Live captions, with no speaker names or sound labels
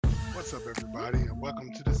What's up, everybody, and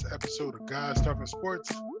welcome to this episode of Guys Talking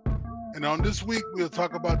Sports. And on this week, we'll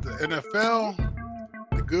talk about the NFL,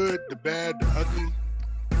 the good, the bad, the ugly.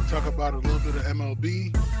 We'll talk about a little bit of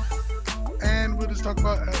MLB, and we'll just talk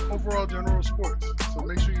about overall general sports. So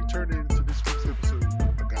make sure you turn into this week's episode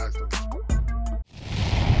of Guys Talking Sports.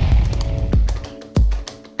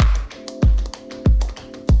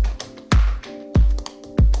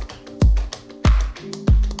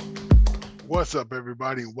 What's up,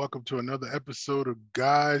 everybody, and welcome to another episode of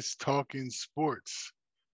Guys Talking Sports.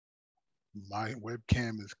 My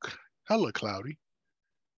webcam is hella cloudy,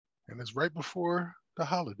 and it's right before the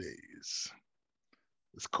holidays.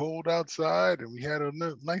 It's cold outside, and we had a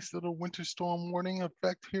nice little winter storm warning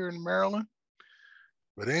effect here in Maryland.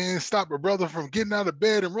 But it ain't stop a brother from getting out of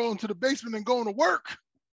bed and rolling to the basement and going to work.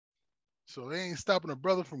 So they ain't stopping a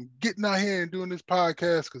brother from getting out here and doing this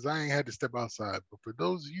podcast because I ain't had to step outside. But for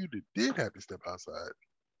those of you that did have to step outside,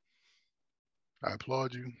 I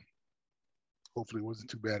applaud you. Hopefully it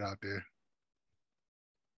wasn't too bad out there.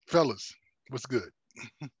 Fellas, what's good?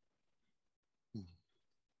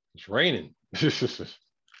 It's raining.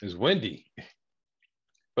 It's windy,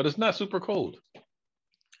 but it's not super cold.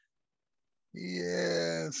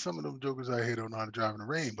 Yeah, some of them jokers out here don't know how to drive in the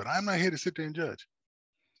rain, but I'm not here to sit there and judge.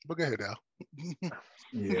 But go ahead, Al.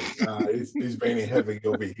 It's raining heavy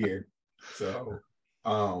over here. So,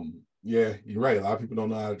 yeah, you're right. A lot of people don't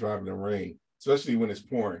know how to drive in the rain, especially when it's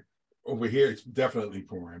pouring. Over here, it's definitely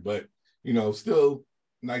pouring, but, still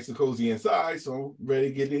nice and cozy inside, so ready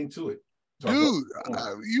to get into it. Dude,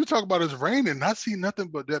 you talk about it's raining. I see nothing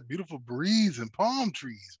but that beautiful breeze and palm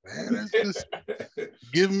trees, man. It's just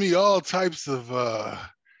giving me all types of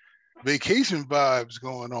vacation vibes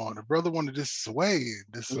going on. The brother wanted to just sway and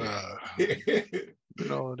just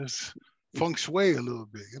just feng shui a little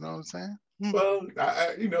bit. You know what I'm saying? Well,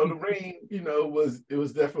 the rain,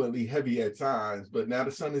 was definitely heavy at times, but now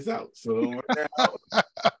the sun is out. So right now,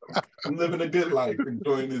 I'm living a good life,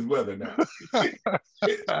 enjoying this weather now.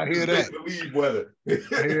 I hear that. Believe weather.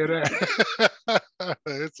 I hear that.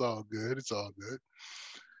 It's all good. It's all good.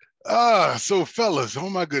 So fellas, oh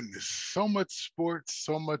my goodness, so much sports,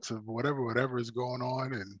 so much of whatever is going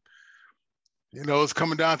on, and it's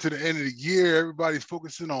coming down to the end of the year. Everybody's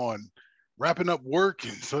focusing on wrapping up work,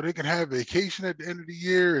 and so they can have vacation at the end of the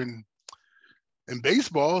year. And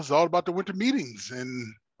baseball is all about the winter meetings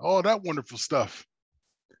and all that wonderful stuff.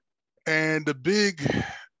 And the big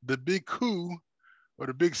coup or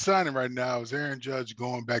the big signing right now is Aaron Judge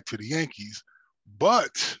going back to the Yankees,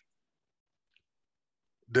 but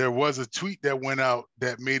there was a tweet that went out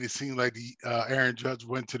that made it seem like Aaron Judge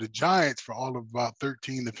went to the Giants for all of about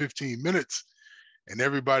 13 to 15 minutes, and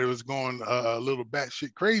everybody was going a little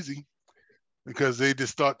batshit crazy because they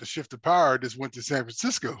just thought the shift of power just went to San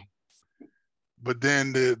Francisco. But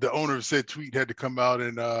then the owner of said tweet had to come out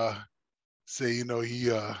and say,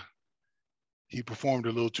 he performed a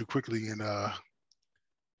little too quickly, and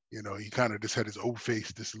he kind of just had his old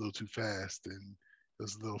face just a little too fast, and it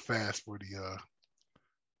was a little fast for the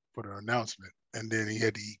announcement. And then he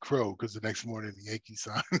had to eat crow because the next morning the Yankees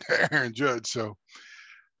signed Aaron Judge. So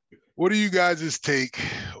what do you guys' take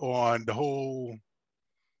on the whole,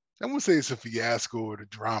 I won't say it's a fiasco or the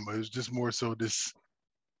drama, it's just more so this,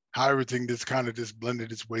 how everything just kind of just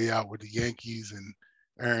blended its way out with the Yankees and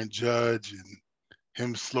Aaron Judge and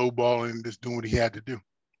him slow balling, just doing what he had to do.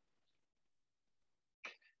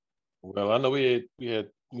 Well, I know we had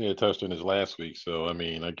touched on this last week, so I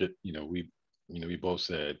mean, I get, we both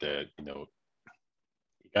said that,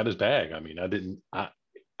 he got his bag. I mean, I would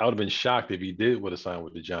have been shocked if he would have signed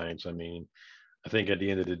with the Giants. I mean, I think at the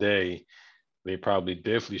end of the day, they probably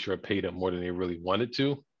definitely should have paid up more than they really wanted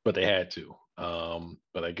to, but they had to.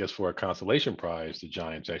 But I guess for a consolation prize, the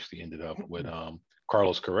Giants actually ended up with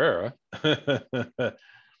Carlos Carrera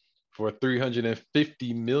for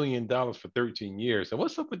 $350 million for 13 years. And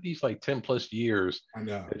what's up with these like 10 plus years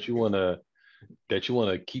that you want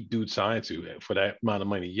to keep dudes signed to for that amount of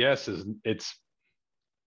money? Yes,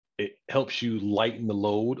 it helps you lighten the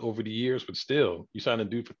load over the years, but still, you sign a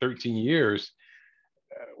dude for 13 years.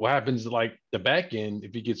 What happens like the back end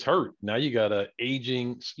if he gets hurt? Now you got a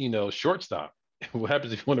aging, shortstop. What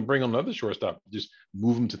happens if you want to bring on another shortstop? Just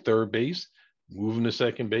move him to third base, move him to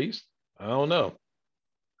second base. I don't know.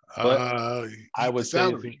 But I would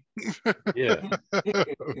say, yeah.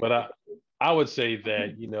 But I would say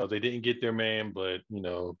that they didn't get their man, but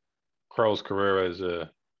Carlos Carrera is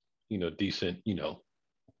a decent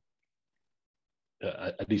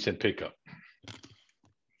a decent pickup.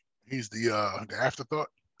 He's the afterthought.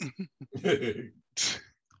 He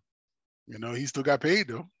still got paid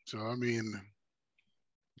though. So I mean,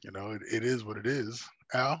 it is what it is.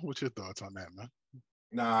 Al, what's your thoughts on that, man?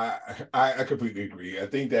 Nah, I completely agree. I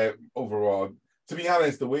think that overall, to be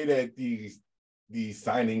honest, the way that these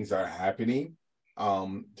signings are happening,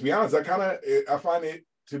 to be honest, I find it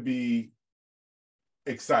to be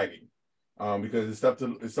exciting, because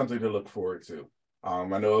it's something to look forward to. I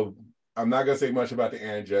know I'm not gonna say much about the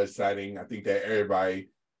Aaron Judge signing. I think that everybody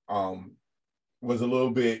was a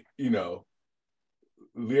little bit,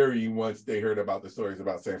 leery once they heard about the stories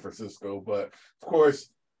about San Francisco, but of course,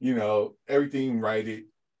 everything righted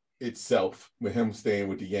itself with him staying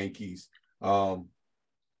with the Yankees.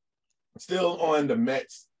 Still on the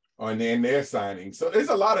Mets on their signings. So there's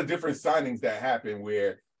a lot of different signings that happen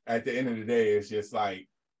where at the end of the day, it's just like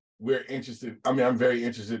we're interested. I mean, I'm very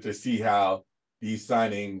interested to see how these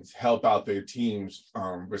signings help out their teams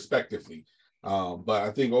respectively. But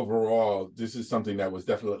I think overall, this is something that was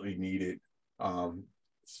definitely needed,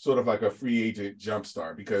 sort of like a free agent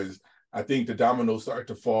jumpstart, because I think the dominoes start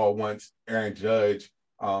to fall once Aaron Judge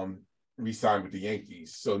re-signed with the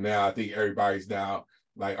Yankees. So now I think everybody's now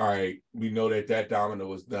like, all right, we know that domino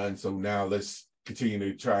was done. So now let's continue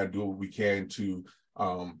to try and do what we can to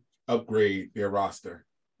upgrade their roster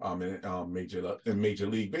in Major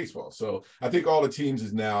League Baseball. So I think all the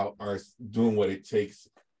teams now are doing what it takes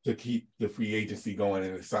to keep the free agency going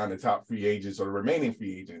and assign the top free agents or the remaining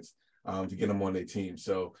free agents to get them on their team.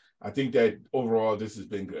 So I think that overall this has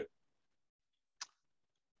been good.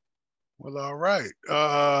 Well, all right.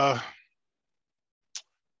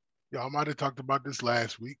 Y'all might have talked about this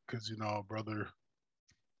last week because brother.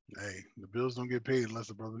 Hey, the bills don't get paid unless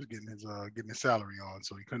the brother's getting his salary on,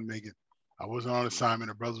 so he couldn't make it. I wasn't on assignment.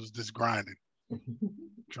 The brother was just grinding,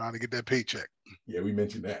 trying to get that paycheck. Yeah, we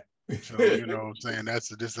mentioned that. So what I'm saying,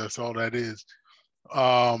 that's all that is.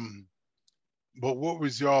 But what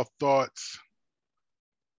was y'all thoughts?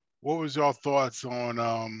 What was y'all thoughts on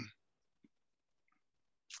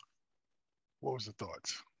what was the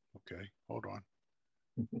thoughts? Okay, hold on.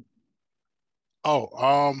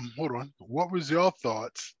 Hold on. What was your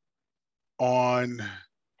thoughts on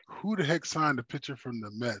who the heck signed the pitcher from the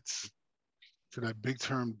Mets to that big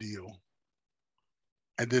term deal?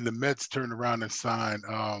 And then the Mets turned around and signed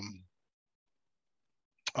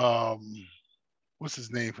what's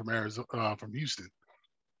his name from Arizona, from Houston.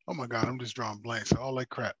 Oh my God, I'm just drawing blanks. All like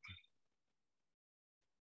crap.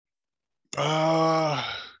 The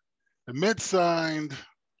Mets signed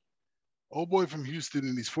old boy from Houston,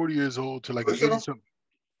 and he's 40 years old to like an 80-something.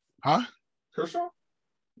 Huh? Kershaw?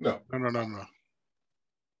 No.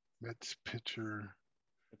 Mets pitcher.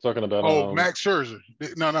 We're talking about Max Scherzer.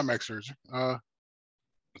 No, not Max Scherzer.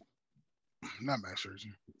 Not Max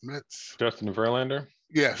Scherzer. Mets. Justin Verlander.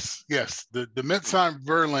 Yes. The Mets signed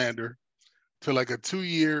Verlander to like a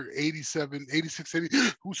 2-year, 87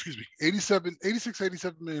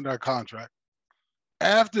 million contract.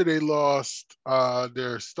 After they lost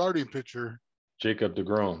their starting pitcher, Jacob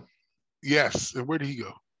DeGrom. Yes. And where did he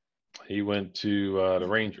go? He went to the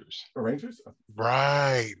Rangers. The Rangers?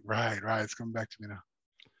 Right. It's coming back to me now.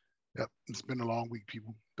 Yep. It's been a long week,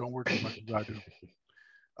 people. Don't work as much as I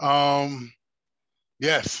do.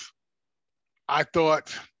 Yes. I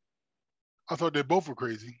thought they both were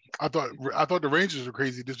crazy. I thought the Rangers were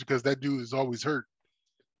crazy just because that dude is always hurt.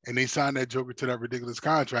 And they signed that joker to that ridiculous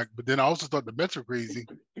contract. But then I also thought the Mets were crazy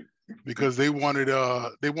because they wanted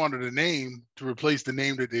a name to replace the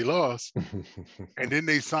name that they lost. And then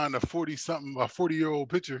they signed a 40-year-old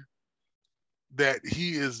pitcher that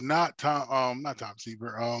he is not Tom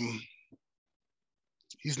Seaver.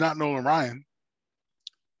 He's not Nolan Ryan,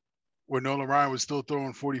 where Nolan Ryan was still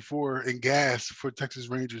throwing 44 in gas for Texas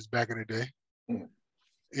Rangers back in the day.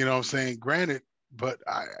 You know what I'm saying? Granted, but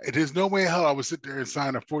there's no way in hell I would sit there and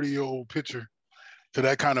sign a 40-year-old pitcher to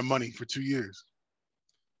that kind of money for 2 years.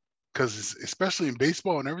 Because especially in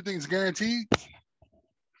baseball and everything's guaranteed.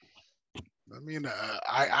 I mean,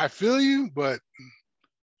 I feel you, but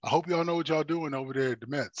I hope y'all know what y'all doing over there at the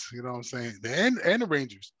Mets. You know what I'm saying? And the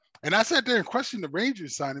Rangers. And I sat there and questioned the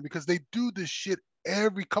Rangers signing because they do this shit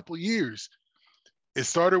every couple of years. It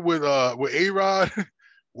started with A-Rod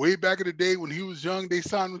way back in the day when he was young. They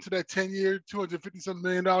signed him to that 10-year, $250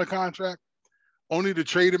 million contract, only to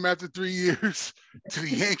trade him after 3 years to the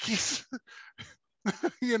Yankees.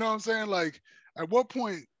 You know what I'm saying? Like, at what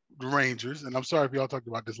point the Rangers, and I'm sorry if y'all talked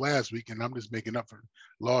about this last week, and I'm just making up for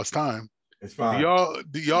lost time. It's fine.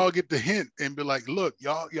 Do y'all get the hint and be like, look,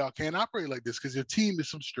 y'all can't operate like this because your team is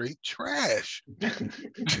some straight trash.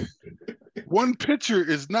 One pitcher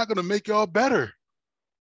is not going to make y'all better.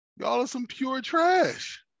 Y'all are some pure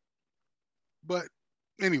trash. But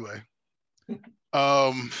anyway,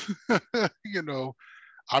 I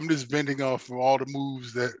I'm just venting off from all the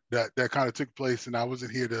moves that kind of took place, and I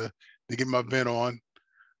wasn't here to get my vent on.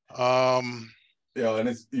 And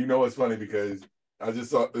it's it's funny because I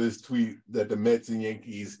just saw this tweet that the Mets and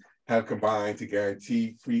Yankees have combined to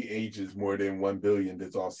guarantee free agents more than $1 billion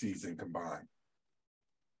this offseason combined.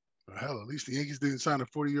 Hell, at least the Yankees didn't sign a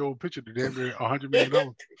 40-year-old pitcher to damn near $100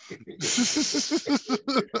 million.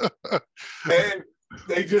 And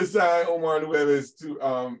they just signed Omar Nueves to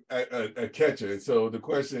a catcher. So the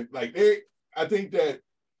question, I think that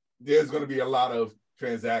there's going to be a lot of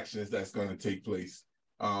transactions that's going to take place.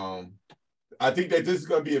 I think that this is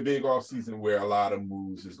going to be a big offseason where a lot of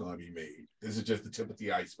moves is going to be made. This is just the tip of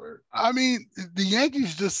the iceberg. I mean, the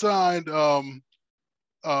Yankees just signed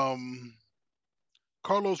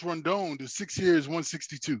Carlos Rondon to 6 years,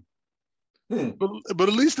 162. But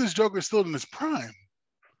at least this Joker is still in his prime.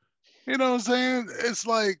 You know what I'm saying? It's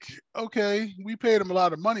like, okay, we paid him a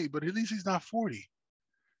lot of money, but at least he's not 40.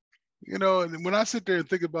 You know, and when I sit there and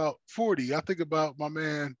think about 40, I think about my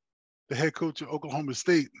man, the head coach of Oklahoma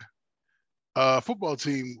State football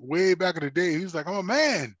team way back in the day. He was like, "Oh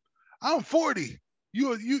man, I'm 40.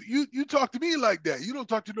 You talk to me like that. You don't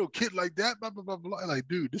talk to no kid like that." Blah blah blah blah. Like,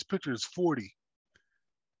 dude, this picture is 40.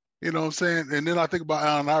 You know what I'm saying? And then I think about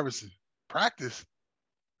Allen Iverson. Practice.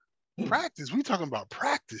 We talking about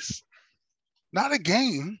practice, not a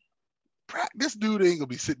game. This dude ain't gonna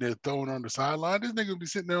be sitting there throwing on the sideline. This nigga gonna be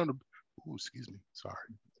sitting there on the. Oh, excuse me. Sorry.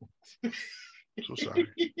 So sorry.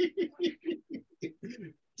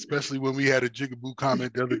 Especially when we had a Jigaboo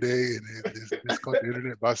comment the other day and this caught the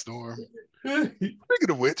internet by storm. Speaking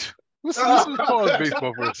of which, let's pause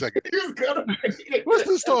baseball for a second.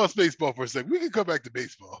 Let's pause baseball for a second. We can come back to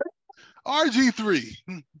baseball.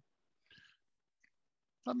 RG3.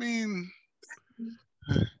 I mean,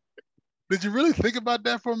 did you really think about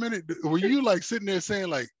that for a minute? Were you like sitting there saying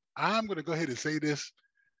like, I'm going to go ahead and say this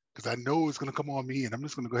because I know it's going to come on me and I'm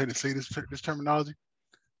just going to go ahead and say this terminology?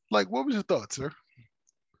 Like, what was your thoughts, sir?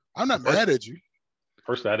 I'm not mad at you.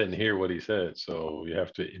 First, I didn't hear what he said, so you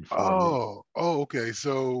have to inform me. Oh, okay.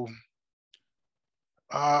 So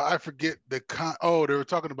I forget they were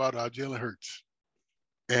talking about Jalen Hurts,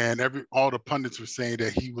 and all the pundits were saying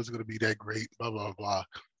that he was going to be that great, blah blah blah,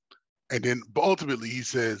 and then ultimately he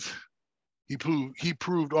says he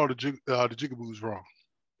proved all the jigaboos wrong.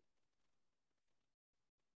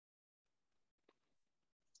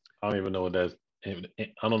 I don't even know what that. I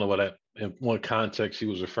don't know what that in what context he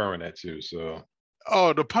was referring that to. So,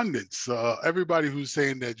 the pundits, everybody who's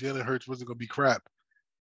saying that Jalen Hurts wasn't going to be crap,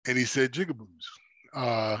 and he said jigaboos.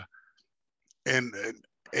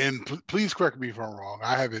 And please correct me if I'm wrong.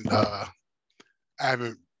 I haven't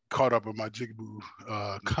caught up on my jigaboo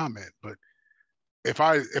comment, but if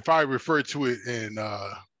I refer to it in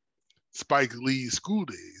Spike Lee's School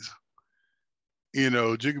Days, you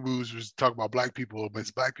know, jigaboos was talking about black people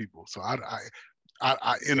against black people. So I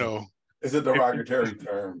you know, it's a derogatory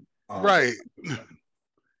term, right?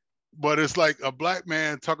 But it's like a black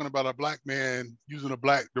man talking about a black man using a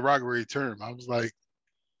black derogatory term. I was like,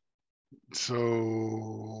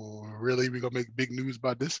 so really, we gonna make big news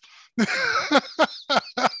about this?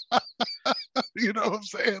 You know what I'm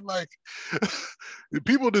saying? Like,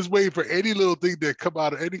 people just wait for any little thing that come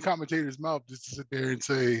out of any commentator's mouth just to sit there and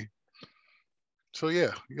say. So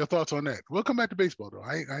yeah, your thoughts on that? We'll come back to baseball though.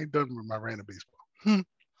 I ain't done with my random baseball.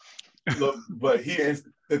 Look, but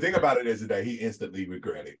the thing about it is that he instantly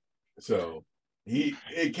regretted. So it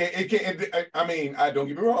can't. I mean, I don't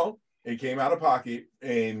get me wrong. It came out of pocket,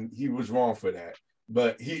 and he was wrong for that.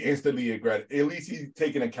 But he instantly regretted. At least he's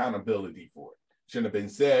taking accountability for it. Shouldn't have been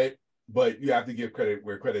said, but you have to give credit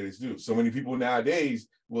where credit is due. So many people nowadays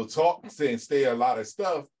will talk and say a lot of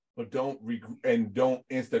stuff, but don't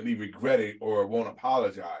instantly regret it or won't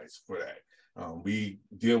apologize for that. We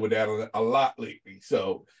deal with that a lot lately.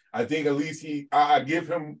 So I think at least I'll give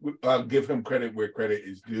him credit where credit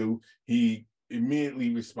is due. He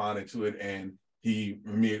immediately responded to it and he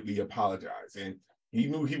immediately apologized. And he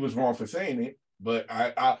knew he was wrong for saying it, but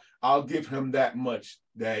I'll give him that much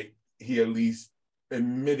that he at least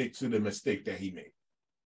admitted to the mistake that he made.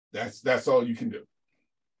 That's all you can do.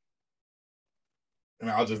 And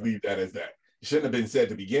I'll just leave that as that. It shouldn't have been said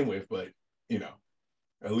to begin with, but you know,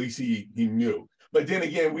 at least he knew. But then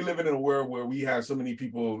again, we live in a world where we have so many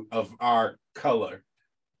people of our color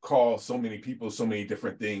call so many people so many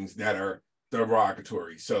different things that are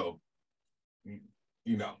derogatory. So,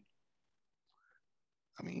 you know.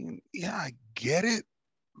 I mean, yeah, I get it,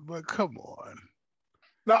 but come on.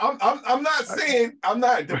 No, I'm not saying I'm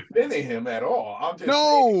not defending him at all. I'm just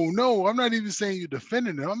no, I'm not even saying you're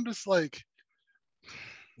defending him. I'm just like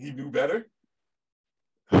he knew better.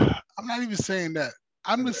 I'm not even saying that.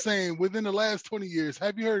 I'm just saying, within the last 20 years,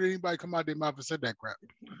 have you heard anybody come out their mouth and said that crap?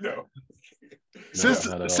 No. Since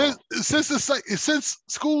not at since all. since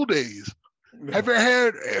school days, No. have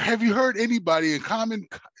you heard anybody in common?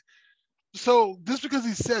 So just because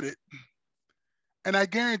he said it, and I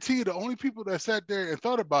guarantee you, the only people that sat there and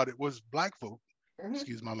thought about it was black folk. Mhm.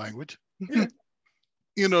 Excuse my language. Yeah.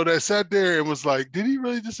 You know, that sat there and was like, "Did he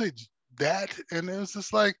really just say that?" And it was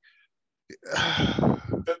just like.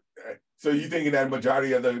 So you thinking that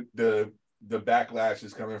majority of the backlash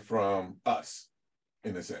is coming from us,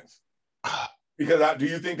 in a sense? Because do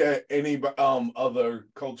you think that any other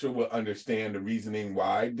culture will understand the reasoning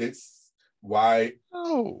why this? Why?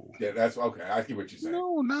 No. Yeah, that's okay. I see what you're saying.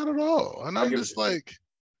 No, not at all. And I'm just like,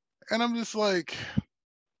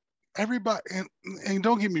 everybody, and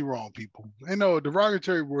don't get me wrong, people. I know a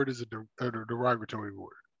derogatory word is a derogatory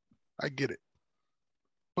word. I get it.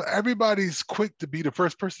 But everybody's quick to be the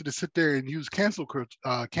first person to sit there and use cancel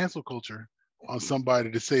culture on somebody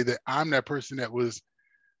to say that I'm that person that was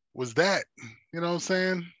that. You know what I'm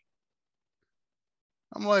saying?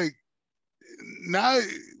 I'm like, now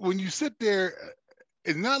when you sit there,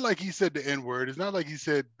 it's not like he said the N-word. It's not like he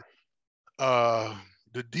said the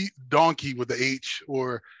donkey with the H,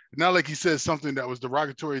 or not like he said something that was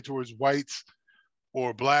derogatory towards whites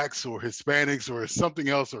or blacks or Hispanics or something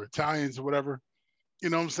else, or Italians or whatever. You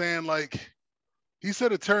know what I'm saying? Like, he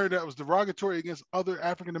said a term that was derogatory against other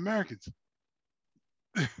African Americans.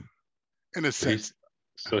 In a sense.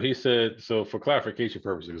 So he said, so for clarification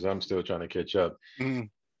purposes, because I'm still trying to catch up,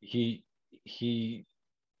 he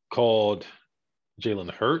called Jalen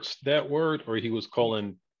Hurts that word, or he was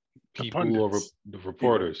calling people over the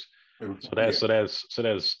reporters. So that's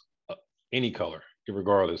any color,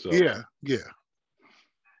 regardless of. Yeah.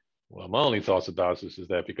 Well, my only thoughts about this is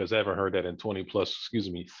that because I haven't heard that in 30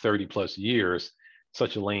 plus years,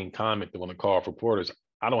 such a lame comment to want to call off reporters,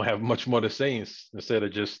 I don't have much more to say instead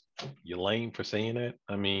of just, you're lame for saying that.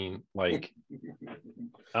 I mean, like,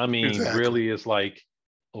 Exactly. really, it's like,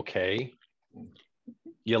 okay,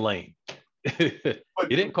 you're lame. He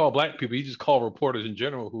didn't call black people. He just called reporters in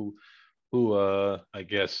general who I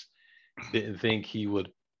guess didn't think he would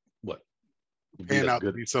Pan out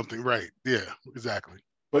to be something, right? Yeah, exactly.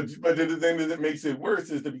 But the thing that makes it worse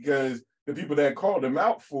is that because the people that called him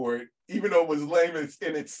out for it, even though it was lame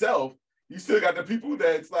in itself, you still got the people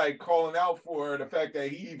that's like calling out for the fact that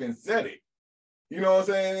he even said it. You know what I'm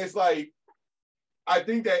saying? It's like, I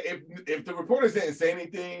think that if the reporters didn't say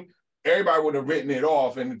anything, everybody would have written it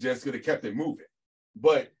off and just could have kept it moving.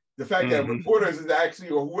 But the fact that reporters is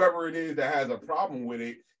actually, or whoever it is that has a problem with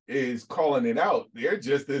it, is calling it out, they're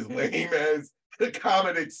just as lame as the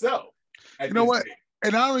comment itself. You know what?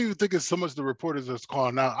 And I don't even think it's so much the reporters that's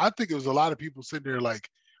calling out. I think it was a lot of people sitting there like,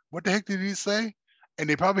 what the heck did he say? And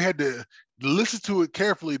they probably had to listen to it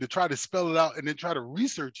carefully to try to spell it out and then try to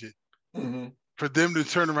research it for them to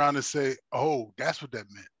turn around and say, oh, that's what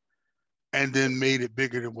that meant. And then made it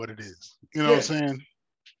bigger than what it is. You know what I'm saying?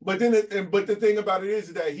 But then, but the thing about it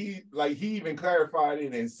is that he even clarified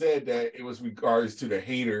it and said that it was regards to the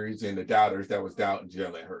haters and the doubters that was doubting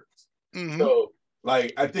Jalen Hurts. So,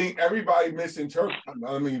 like, I think everybody misinterpreted.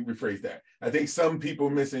 Let me rephrase that. I think some people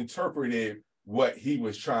misinterpreted what he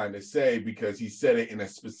was trying to say because he said it in a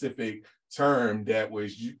specific term that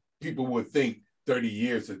was people would think 30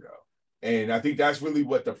 years ago. And I think that's really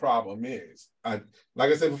what the problem is. Like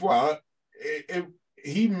I said before,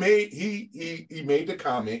 he made the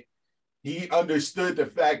comment. He understood the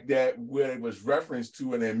fact that when it was referenced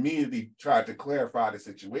to and immediately tried to clarify the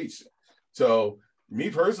situation. So me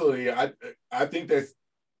personally, I think that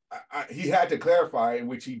he had to clarify, in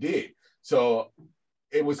which he did. So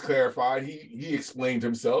it was clarified. He explained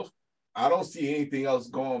himself. I don't see anything else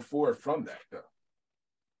going forward from that, though.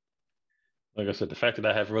 Like I said, the fact that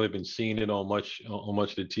I haven't really been seeing it on much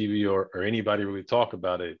of the TV or anybody really talk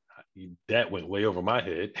about it, that went way over my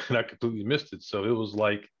head and I completely missed it. So it was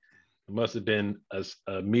like, it must have been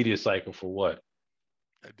a media cycle for what?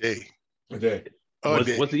 A day. Was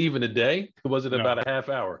it even a day? Was it about a half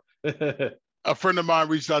hour? A friend of mine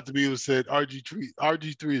reached out to me and said,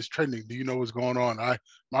 RG3 is trending. Do you know what's going on?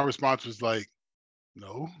 My response was like,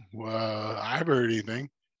 no, I haven't heard anything.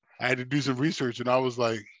 I had to do some research and I was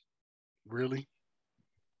like, really?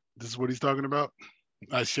 This is what he's talking about?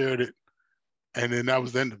 I shared it. And then that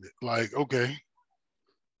was the end of it. Like, okay.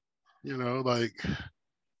 You know, like,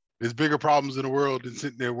 there's bigger problems in the world than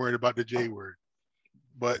sitting there worried about the J word.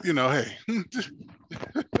 But, you know, hey.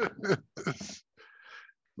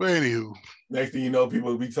 But anywho. Next thing you know, people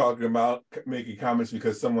will be talking about making comments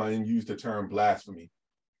because someone used the term blasphemy.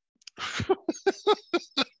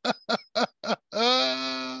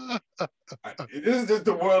 this is just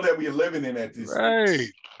the world that we're living in at this. Right.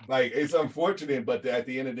 Like, it's unfortunate, but at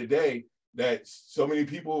the end of the day, that so many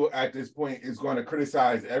people at this point is going to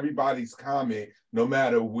criticize everybody's comment, no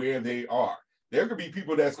matter where they are. There could be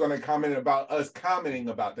people that's going to comment about us commenting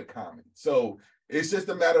about the comment. So it's just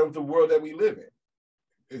a matter of the world that we live in.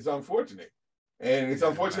 It's unfortunate. And it's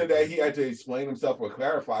unfortunate that he had to explain himself or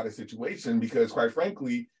clarify the situation because, quite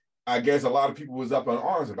frankly, I guess a lot of people was up on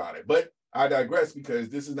arms about it. But I digress because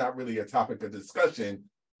this is not really a topic of discussion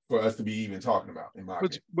for us to be even talking about, in my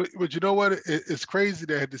opinion. But you know what? It's crazy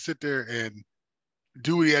that I had to sit there and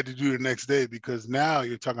do what he had to do the next day because now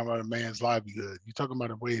you're talking about a man's livelihood. You're talking about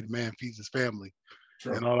the way the man feeds his family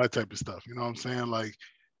and all that type of stuff. You know what I'm saying? Like,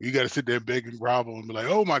 you got to sit there and beg and grovel and be like,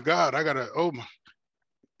 oh, my God,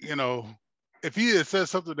 you know, if he had said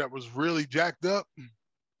something that was really jacked up,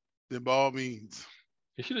 then by all means.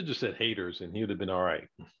 He should have just said haters and he would have been all right.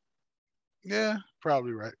 Yeah,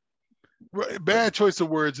 probably right. Bad choice of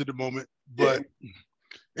words at the moment, but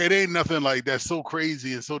it ain't nothing like that's so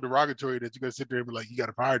crazy and so derogatory that you're gonna sit there and be like, you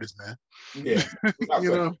gotta fire this man. Yeah.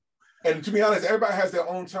 You know? And to be honest, everybody has their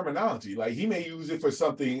own terminology. Like, he may use it for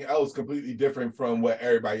something else completely different from what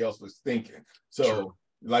everybody else was thinking. So,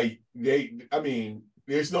 like,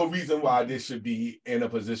 there's no reason why this should be in a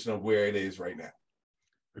position of where it is right now.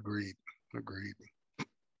 Agreed.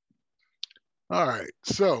 All right,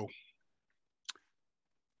 so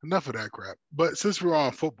enough of that crap. But since we're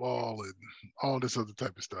on football and all this other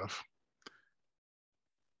type of stuff,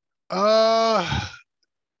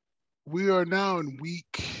 we are now in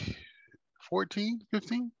week 14,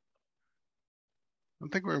 15? I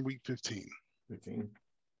think we're in week 15. 13.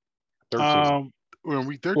 We're in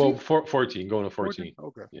week 13? Well, 14, going to 14.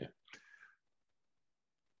 Okay. Yeah.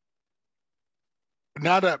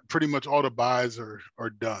 Now that pretty much all the buys are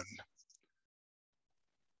done,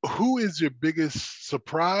 who is your biggest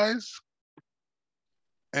surprise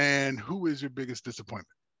and who is your biggest disappointment?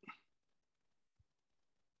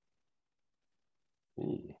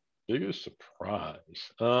 Ooh, biggest surprise.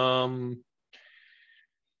 Well,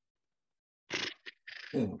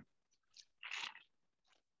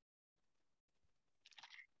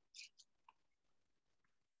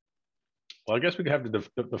 I guess we could have to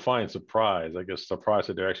define surprise. I guess surprise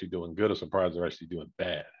that they're actually doing good or surprise they're actually doing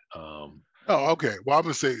bad. Oh, okay. Well, I'm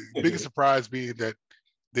going to say biggest surprise being that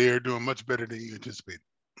they're doing much better than you anticipated.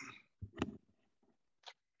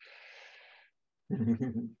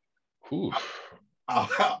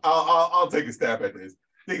 I'll take a stab at this.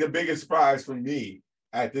 I think the biggest surprise for me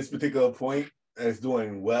at this particular point that's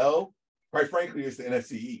doing well, quite frankly, is the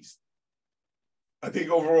NFC East. I think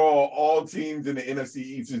overall, all teams in the NFC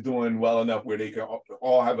East is doing well enough where they can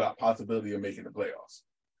all have a possibility of making the playoffs.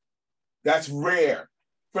 That's rare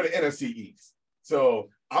for the NFC East. So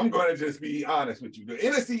I'm going to just be honest with you. The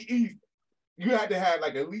NFC East, you had to have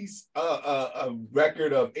like at least a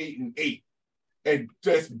record of 8-8 and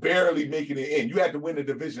just barely making it in. You had to win the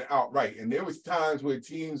division outright. And there was times where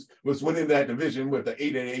teams was winning that division with an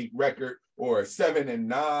 8-8 record or a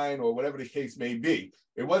 7-9 or whatever the case may be.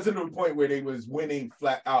 It wasn't to the point where they was winning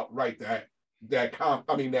flat outright that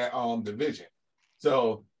division.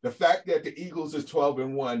 So the fact that the Eagles is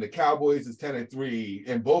 12-1, the Cowboys is 10-3,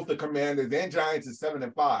 and both the Commanders and Giants is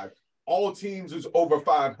 7-5, all teams is over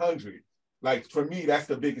 500. Like, for me, that's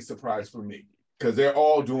the biggest surprise for me because they're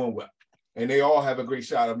all doing well and they all have a great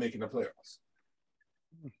shot of making the playoffs.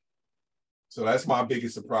 So that's my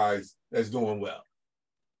biggest surprise that's doing well.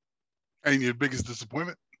 And your biggest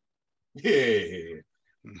disappointment? Yeah.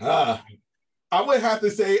 I would have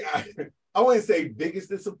to say, I wouldn't say biggest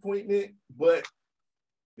disappointment, but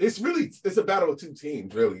it's a battle of two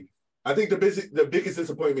teams, really. I think the biggest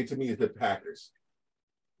disappointment to me is the Packers.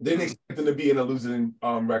 They didn't expect them to be in a losing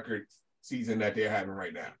record season that they're having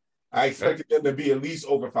right now. I expected them to be at least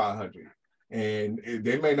over 500. And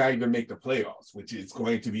they may not even make the playoffs, which is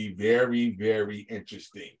going to be very, very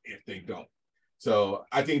interesting if they don't. So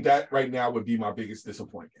I think that right now would be my biggest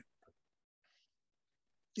disappointment.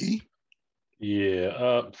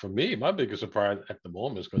 Yeah, for me, my biggest surprise at the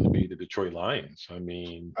moment is going to be the Detroit Lions. I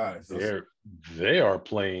mean, they are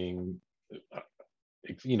playing,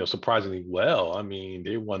 surprisingly well. I mean,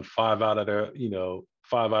 they won 5 out of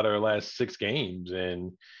their last 6 games,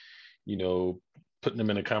 and putting them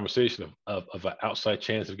in a conversation of an outside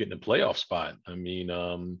chance of getting a playoff spot. I mean,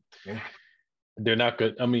 they're not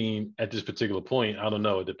good. I mean, at this particular point, I don't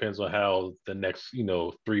know. It depends on how the next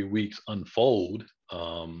 3 weeks unfold.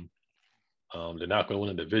 They're not going to win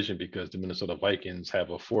a division because the Minnesota Vikings have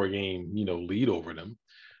a 4-game, lead over them.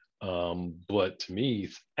 But to me,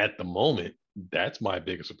 at the moment, that's my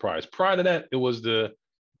biggest surprise. Prior to that, it was the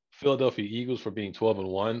Philadelphia Eagles for being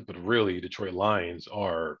 12-1, but really Detroit Lions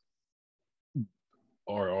are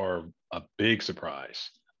a big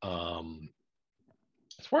surprise.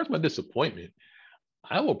 As far as my disappointment,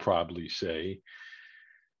 I will probably say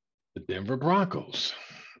the Denver Broncos.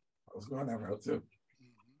 I was going that route too.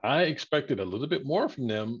 I expected a little bit more from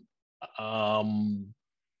them.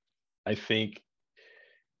 I think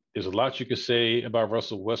there's a lot you could say about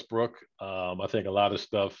Russell Westbrook. I think a lot of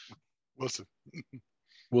stuff.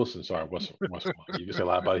 Wilson, sorry, Russell. You can say a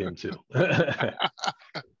lot about him too.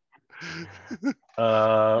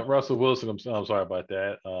 Russell Wilson, I'm sorry about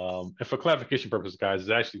that. And for clarification purposes, guys, it's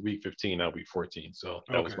actually week 15, not week 14. So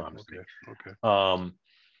that was my mistake. Okay.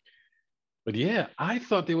 But yeah, I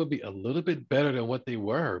thought they would be a little bit better than what they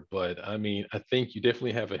were. But I mean, I think you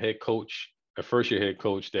definitely have a head coach, a first-year head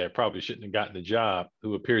coach that probably shouldn't have gotten the job,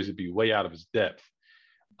 who appears to be way out of his depth.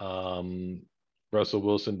 Russell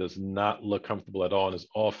Wilson does not look comfortable at all in his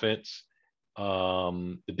offense.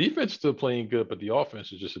 The defense is still playing good, but the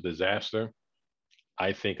offense is just a disaster.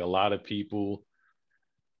 I think a lot of people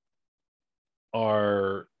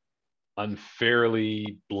are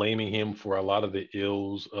unfairly blaming him for a lot of the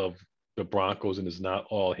ills of the Broncos, and it's not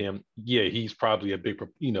all him. Yeah, he's probably a big,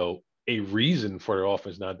 a reason for their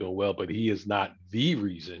offense not doing well, but he is not the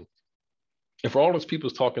reason. And for all those people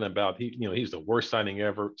talking about he's the worst signing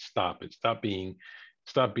ever, stop it. Stop being,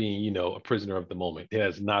 a prisoner of the moment. It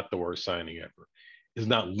is not the worst signing ever. It's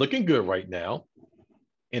not looking good right now.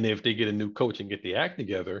 And if they get a new coach and get the act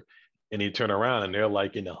together and they turn around and they're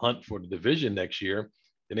like in the hunt for the division next year,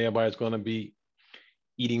 then everybody's going to be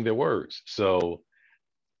eating their words. So,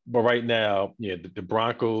 but right now, the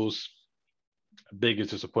Broncos, biggest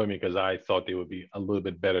disappointment because I thought they would be a little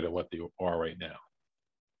bit better than what they are right now.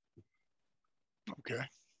 Okay.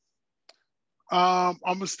 I'm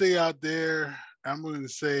going to stay out there. I'm going to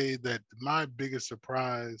say that my biggest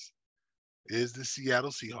surprise is the Seattle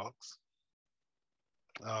Seahawks.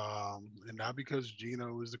 And not because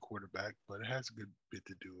Geno is the quarterback, but it has a good bit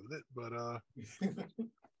to do with it.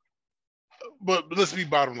 But let's be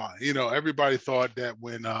bottom line. Everybody thought that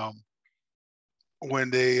when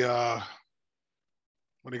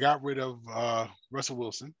they got rid of Russell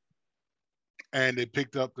Wilson and they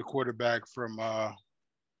picked up the quarterback from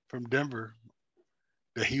Denver,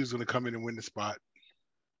 that he was going to come in and win the spot.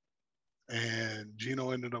 And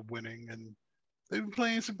Geno ended up winning, and they've been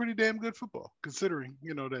playing some pretty damn good football, considering,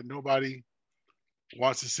 that nobody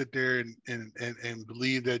wants to sit there and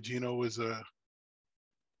believe that Geno is a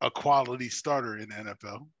quality starter in the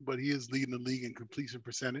NFL, but he is leading the league in completion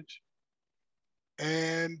percentage.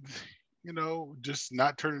 And, just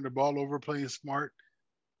not turning the ball over, playing smart,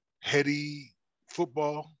 heady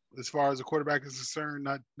football as far as the quarterback is concerned,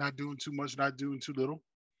 not doing too much, not doing too little.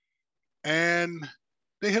 And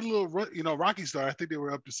they hit a little, rocky start. I think they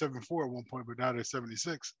were up to 7-4 at one point, but now they're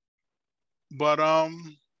 76. But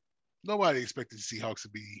nobody expected the Seahawks to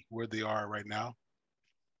be where they are right now.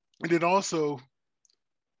 And then also,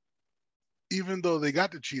 even though they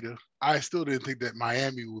got the cheetah, I still didn't think that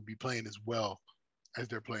Miami would be playing as well as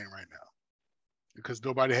they're playing right now, because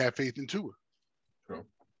nobody had faith in Tua. Sure.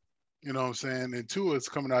 You know what I'm saying? And Tua's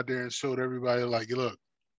coming out there and showed everybody, like, look,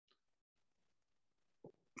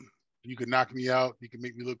 you can knock me out. You can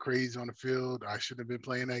make me look crazy on the field. I shouldn't have been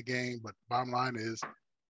playing that game. But bottom line is,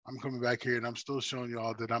 I'm coming back here and I'm still showing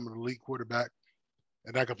y'all that I'm an elite quarterback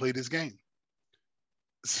and I can play this game.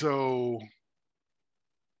 So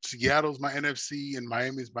Seattle's my NFC and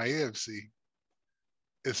Miami's my AFC.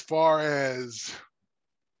 As far as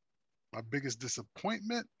my biggest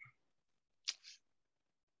disappointment,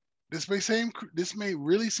 this may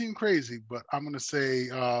really seem crazy, but I'm going to say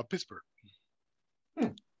Pittsburgh.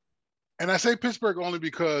 And I say Pittsburgh only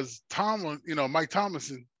because Mike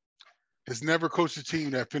Tomlinson has never coached a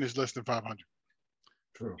team that finished less than 500.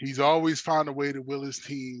 True. He's always found a way to will his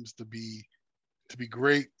teams to be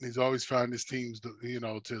great. He's always found his teams to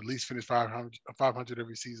at least finish 500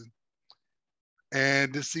 every season.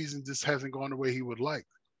 And this season just hasn't gone the way he would like.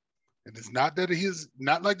 And it's not that he's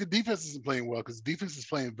not like the defense isn't playing well, because the defense is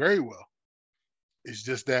playing very well. It's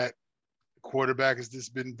just that the quarterback has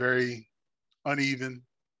just been very uneven.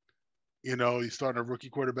 He's starting a rookie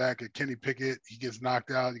quarterback at Kenny Pickett. He gets knocked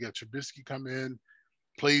out. You got Trubisky come in,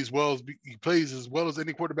 plays as well as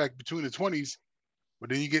any quarterback between the 20s, but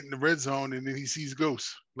then you get in the red zone and then he sees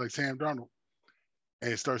ghosts like Sam Darnold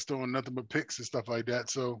and starts throwing nothing but picks and stuff like that.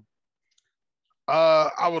 So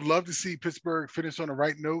I would love to see Pittsburgh finish on the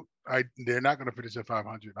right note. They're not going to finish at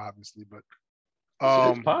 500, obviously, but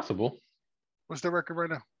it's possible. What's their record right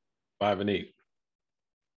now? 5-8.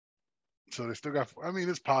 So they still got. I mean,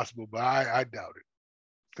 it's possible, but I doubt it,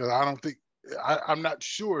 because I don't think I'm not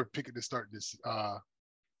sure if Pickett to start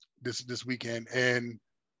this weekend. And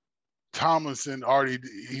Tomlinson already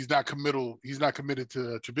he's not committed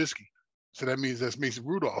to Trubisky. So that means that's Mason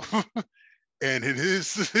Rudolph. And in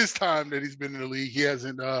his time that he's been in the league, he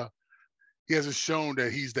hasn't shown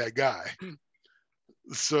that he's that guy.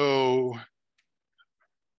 So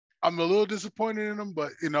I'm a little disappointed in him,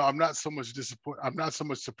 but I'm not so much disappointed. I'm not so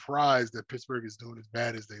much surprised that Pittsburgh is doing as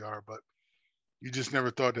bad as they are, but you just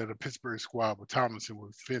never thought that a Pittsburgh squad with Tomlinson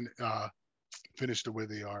would finish the way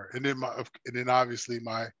they are. And then obviously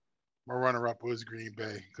my runner-up was Green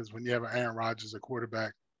Bay, because when you have an Aaron Rodgers at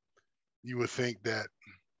quarterback, you would think that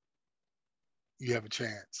you have a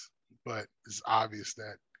chance, but it's obvious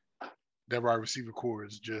that that wide receiver core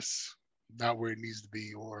is just not where it needs to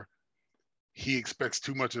be, or he expects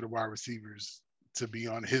too much of the wide receivers to be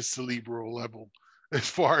on his cerebral level as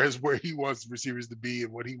far as where he wants receivers to be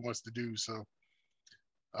and what he wants to do. So,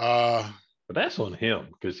 but that's on him,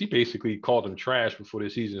 because he basically called him trash before the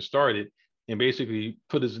season started and basically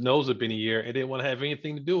put his nose up in the air and didn't want to have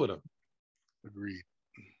anything to do with him. Agreed.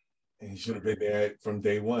 And he should have been there from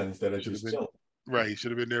day one instead of just chilling. Right, he should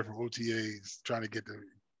have been there for OTAs, trying to get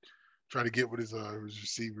with his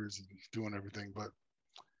receivers and doing everything. But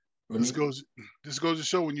this goes to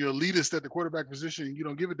show, when you're elitist at the quarterback position and you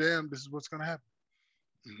don't give a damn, this is what's going to happen.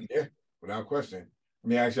 Yeah, without question. Let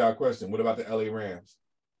me ask y'all a question. What about the LA Rams?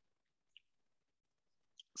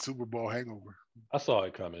 Super Bowl hangover. I saw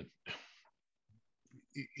it coming.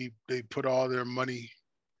 They put all their money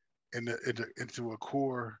into a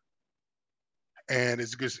core. And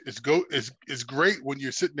it's great when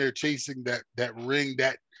you're sitting there chasing that ring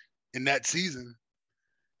that in that season,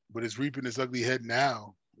 but it's reaping its ugly head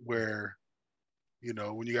now, where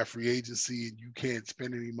when you got free agency and you can't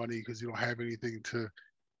spend any money because you don't have anything to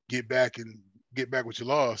get back what you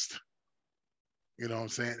lost. You know what I'm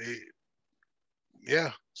saying?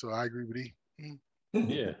 Yeah. So I agree with E.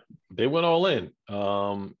 Yeah, they went all in,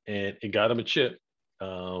 and it got them a chip.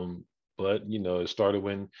 But it started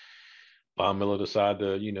when Von Miller decided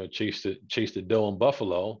to, chase the dough in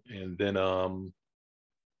Buffalo. And then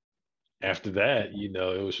after that,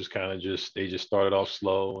 it was just kind of they just started off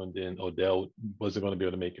slow, and then Odell wasn't going to be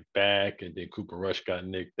able to make it back. And then Cooper Rush got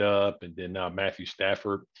nicked up. And then now Matthew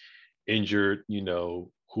Stafford injured,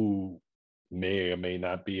 who may or may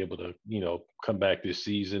not be able to, come back this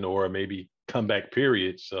season, or maybe come back,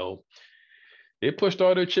 period. So they pushed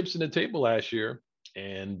all their chips in the table last year,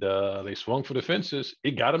 and they swung for the fences.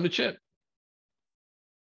 It got them the chip.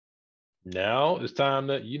 Now it's time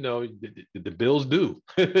that the bill's due.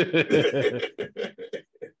 The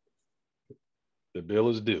bill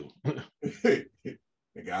is due. They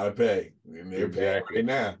gotta pay, and they're paying right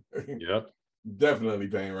now. Yep, definitely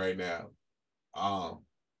paying right now.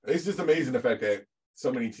 It's just amazing the fact that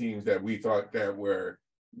so many teams that we thought that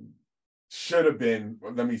should have been.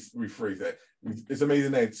 Let me rephrase that. It's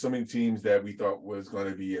amazing that so many teams that we thought was going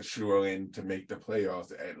to be a sure-in to make the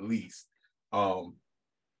playoffs at least, are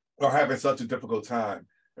having such a difficult time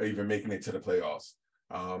even making it to the playoffs.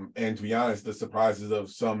 And to be honest, the surprises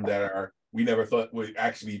of some that we never thought would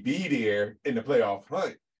actually be there in the playoff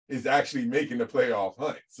hunt is actually making the playoff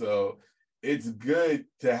hunt. So it's good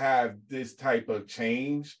to have this type of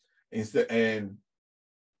change because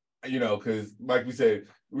like we said,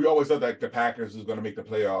 we always thought that the Packers was going to make the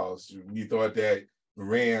playoffs. We thought that the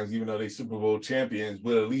Rams, even though they're Super Bowl champions,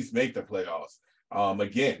 would at least make the playoffs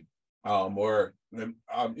again.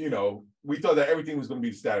 We thought that everything was going to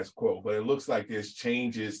be the status quo, but it looks like there's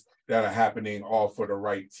changes that are happening all for the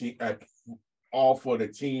right team, all for the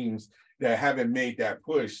teams that haven't made that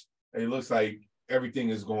push. It looks like everything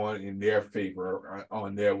is going in their favor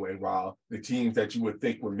on their way, while the teams that you would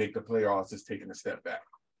think would make the playoffs is taking a step back.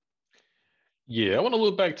 Yeah, I want to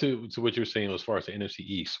look back to what you're saying as far as the NFC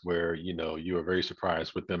East, where you were very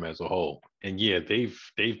surprised with them as a whole, and yeah, they've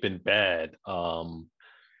been bad.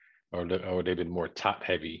 Or they've been more top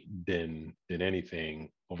heavy than anything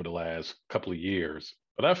over the last couple of years.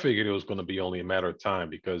 But I figured it was going to be only a matter of time,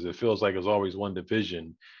 because it feels like there's always one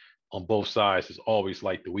division on both sides is always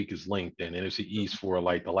like the weakest link. And NFC East for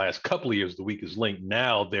like the last couple of years, the weakest link.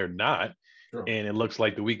 Now they're not. Sure. And it looks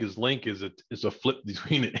like the weakest link is a flip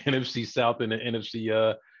between the NFC South and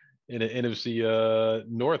the NFC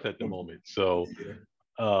North at the moment. So,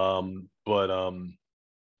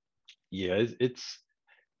 yeah,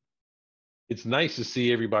 it's nice to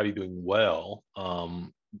see everybody doing well. But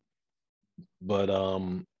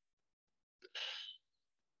I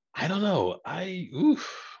don't know.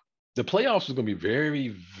 The playoffs is going to be very,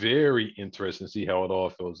 very interesting to see how it all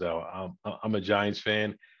fills out. I'm a Giants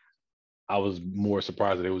fan. I was more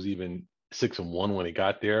surprised that it was even 6-1 when it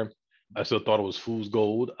got there. I still thought it was fool's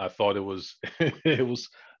gold. I thought it was it was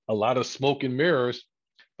a lot of smoke and mirrors.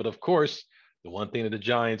 But of course, the one thing that the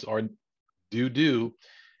Giants are do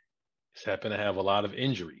is happen to have a lot of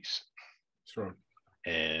injuries. Sure.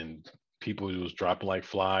 And people was dropping like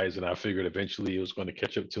flies, and I figured eventually it was going to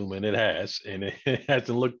catch up to them, and it has, and it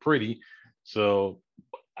hasn't looked pretty. So,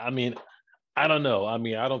 I mean, I don't know. I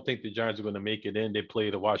mean, I don't think the Giants are going to make it in. They play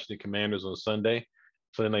the Washington Commanders on Sunday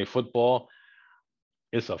Night Football.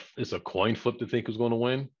 It's a coin flip to think who's going to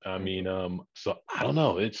win. I mean, so I don't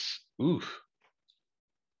know. It's oof.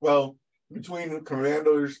 Well, between the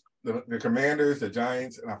Commanders, the Commanders, the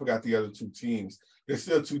Giants, and I forgot the other two teams, there's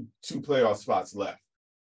still two playoff spots left.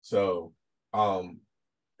 So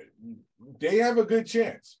they have a good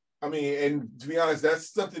chance. I mean, and to be honest,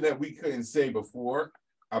 that's something that we couldn't say before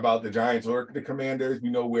about the Giants or the Commanders. We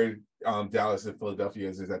know where Dallas and Philadelphia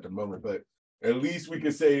is at the moment, but at least we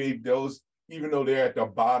could say those, even though they're at the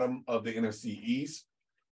bottom of the NFC East,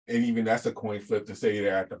 and even that's a coin flip to say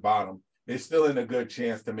they're at the bottom, they're still in a good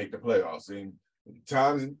chance to make the playoffs. And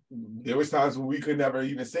there was times when we could never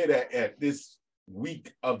even say that at this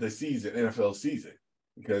week of the season, NFL season,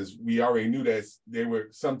 because we already knew that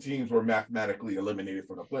some teams were mathematically eliminated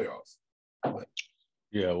from the playoffs.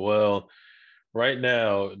 Yeah, well, right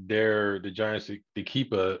now the Giants to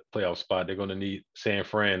keep a playoff spot, they're going to need San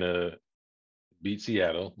Fran to beat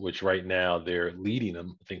Seattle, which right now they're leading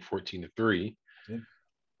them, I think 14-3. Yeah.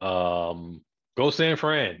 Go San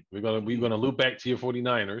Fran. We're gonna loop back to your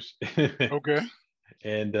 49ers. Okay.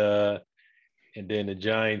 And then the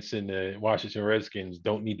Giants and the Washington Redskins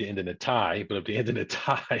don't need to end in a tie, but if they end in a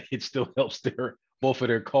tie, it still helps both of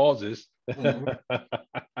their causes.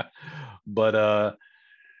 But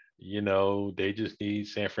they just need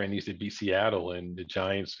San Fran needs to beat Seattle, and the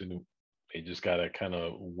Giants, and they just gotta kind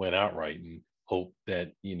of win outright and hope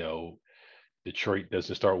that Detroit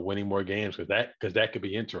doesn't start winning more games, because that could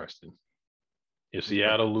be interesting. If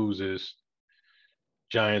Seattle loses,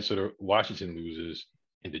 Giants or Washington loses,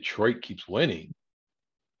 and Detroit keeps winning,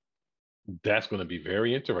 that's going to be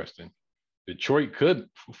very interesting. Detroit could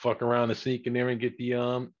fuck around and sneak in there and get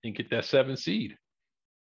that 7th seed.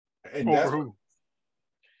 And over who?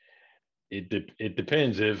 It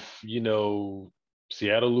depends. If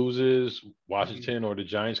Seattle loses, Washington or the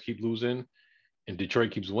Giants keep losing, and Detroit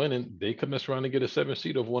keeps winning, they could mess around and get a 7th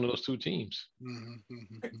seed of one of those two teams.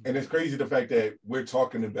 And it's crazy the fact that we're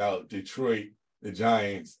talking about Detroit, the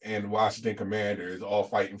Giants, and Washington Commanders all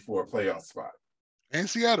fighting for a playoff spot. And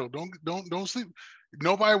Seattle, don't sleep.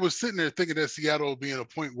 Nobody was sitting there thinking that Seattle will be in a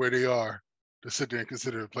point where they are to sit there and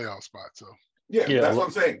consider a playoff spot. So yeah, that's what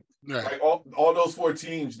I'm saying. Yeah. Like all those four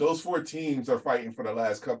teams are fighting for the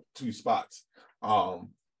last two spots.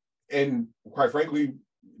 And quite frankly,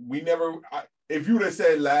 we never. If you would have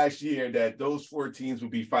said last year that those four teams would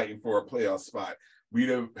be fighting for a playoff spot, we'd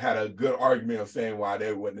have had a good argument of saying why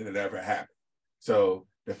they wouldn't have ever happened. So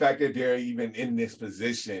the fact that they're even in this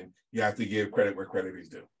position, you have to give credit where credit is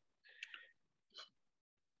due.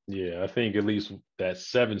 Yeah, I think at least that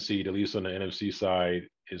 7th seed, at least on the NFC side,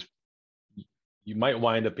 is you might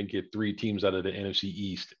wind up and get 3 teams out of the NFC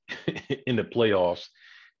East in the playoffs.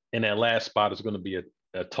 And that last spot is going to be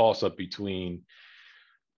a toss-up between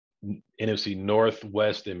NFC North,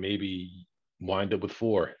 West, and maybe wind up with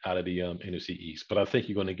 4 out of the NFC East. But I think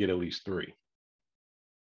you're going to get at least 3.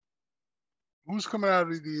 Who's coming out of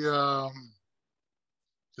the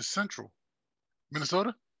Central?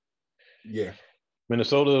 Minnesota? Yeah.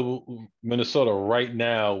 Minnesota right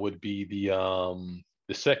now would be the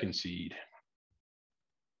 2nd seed.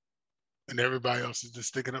 And everybody else is just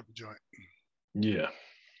sticking up the joint. Yeah.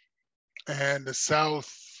 And the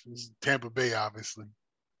South is Tampa Bay, obviously.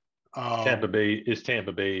 Tampa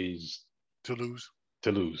Bay's to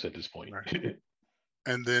lose at this point. Right.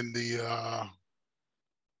 And then the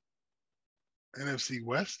NFC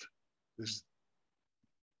West is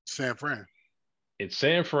San Fran. It's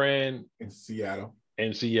San Fran and Seattle.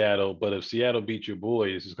 But if Seattle beat your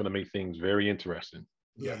boys, it's going to make things very interesting.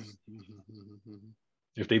 Yes.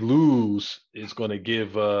 If they lose, it's going to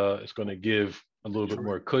give a little bit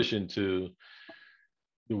more cushion to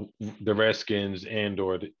the Redskins and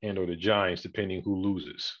or the Giants, depending who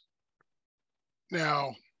loses.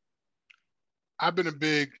 Now, I've been a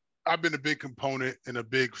big component and a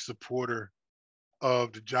big supporter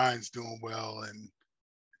of the Giants doing well, and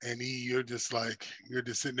you're just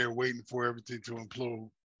sitting there waiting for everything to implode.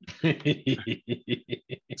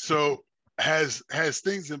 So has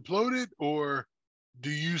things imploded, or do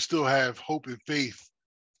you still have hope and faith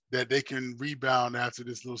that they can rebound after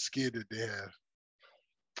this little skid that they have?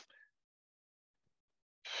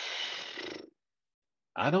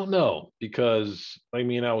 I don't know because I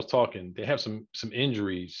mean I was talking. They have some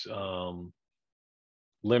injuries.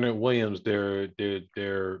 Leonard Williams, their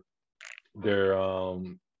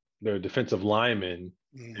defensive lineman.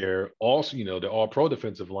 They're also, they're all pro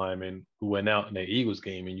defensive linemen who went out in the Eagles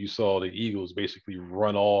game, and you saw the Eagles basically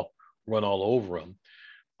run all over him.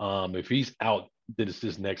 If he's out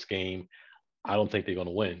this next game, I don't think they're going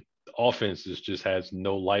to win. The offense just has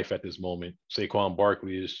no life at this moment. Saquon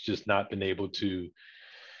Barkley has just not been able to,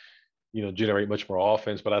 generate much more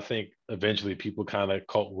offense. But I think eventually people kind of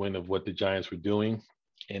caught wind of what the Giants were doing,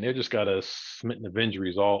 and they're just got a smitten of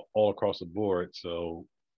injuries all across the board. So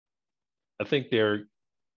I think they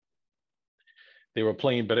were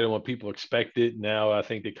playing better than what people expected. Now I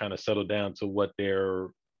think they kind of settled down to what their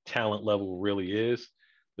talent level really is.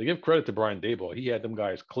 They give credit to Brian Daboll. He had them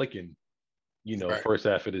guys clicking, Right. first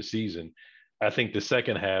half of the season. I think the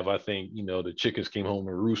second half, the chickens came home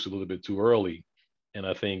and roost a little bit too early. And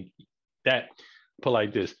I think that, put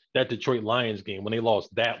like this, that Detroit Lions game, when they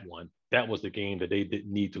lost that one, that was the game that they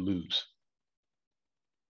didn't need to lose.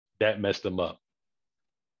 That messed them up.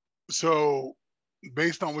 So,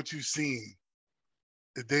 based on what you've seen,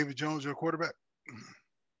 is David Jones your quarterback?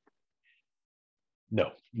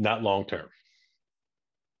 No, not long term.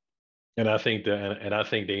 And I think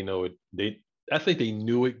they know it. I think they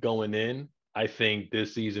knew it going in. I think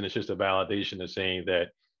this season is just a validation of saying that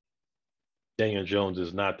Daniel Jones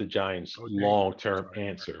is not the Giants' long-term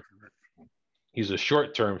answer. He's a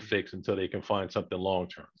short-term fix until they can find something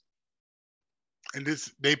long-term. And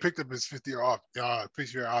they picked up his fifth-year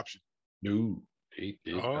option. No, they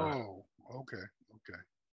did not. Oh, okay.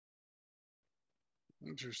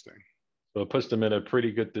 Interesting. So it puts them in a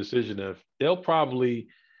pretty good decision of they'll probably,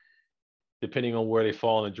 depending on where they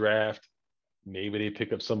fall in the draft, maybe they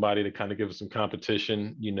pick up somebody to kind of give us some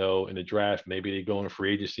competition, in the draft. Maybe they go in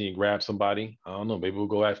free agency and grab somebody. I don't know. Maybe we'll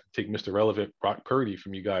go after take Mr. Relevant Brock Purdy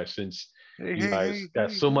from you guys since you guys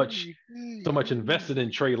got so much invested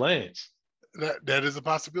in Trey Lance. That is a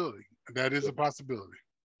possibility. That is a possibility.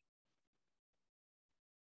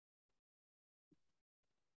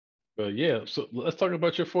 But yeah, so let's talk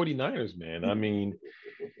about your 49ers, man. I mean,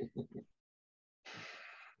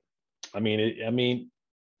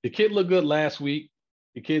 the kid looked good last week.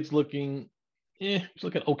 The kid's looking, he's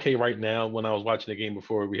looking okay right now. When I was watching the game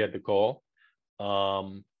before we had the call,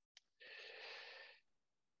 but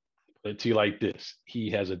to you like this, he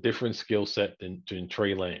has a different skill set than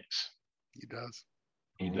Trey Lance. He does.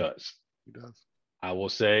 He does. He does. I will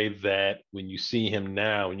say that when you see him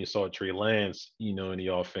now, when you saw Trey Lance, in the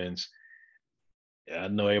offense, I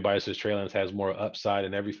know everybody says Trey Lance has more upside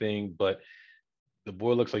and everything, but the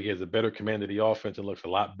boy looks like he has a better command of the offense and looks a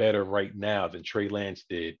lot better right now than Trey Lance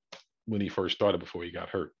did when he first started before he got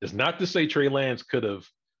hurt. It's not to say Trey Lance could have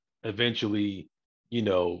eventually,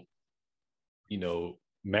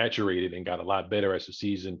 maturated and got a lot better as the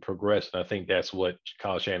season progressed. And I think that's what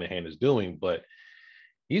Kyle Shanahan is doing. But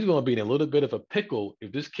he's going to be in a little bit of a pickle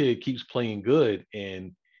if this kid keeps playing good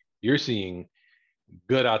and you're seeing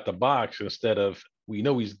good out the box instead of, we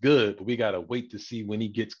know he's good, but we got to wait to see when he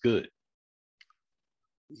gets good.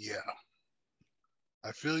 Yeah.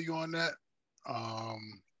 I feel you on that.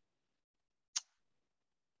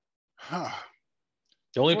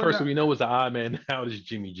 The only person we know is the odd man out is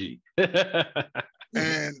Jimmy G.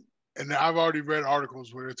 and I've already read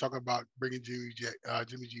articles where they're talking about bringing Jimmy G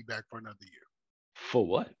back for another year. For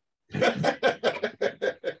what?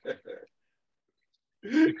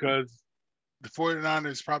 Because the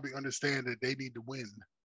 49ers probably understand that they need to win.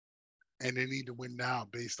 And they need to win now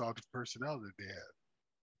based off the personnel that they have.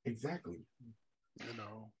 Exactly.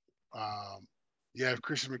 You have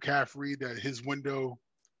Christian McCaffrey, that his window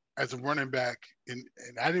as a running back, and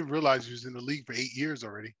I didn't realize he was in the league for 8 years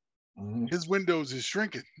already. Mm-hmm. His windows is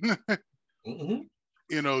shrinking. Mm-hmm.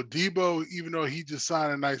 Debo, even though he just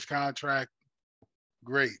signed a nice contract,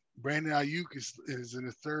 great. Brandon Ayuk is in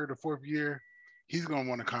his third or fourth year. He's going to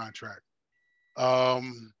want a contract.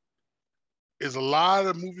 There's a lot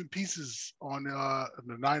of moving pieces on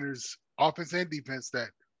the Niners offense and defense that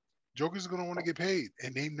Joker's going to want to get paid,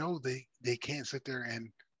 and they know they can't sit there and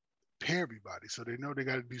pay everybody. So they know they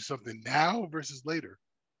got to do something now versus later.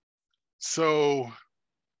 So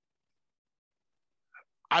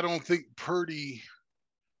I don't think Purdy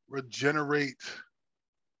will generate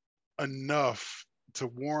enough to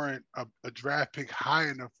warrant a draft pick high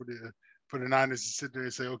enough for the Niners to sit there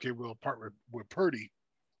and say, okay, we'll part with Purdy.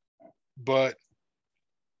 But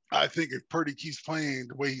I think if Purdy keeps playing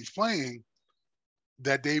the way he's playing,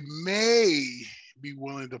 that they may be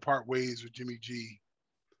willing to part ways with Jimmy G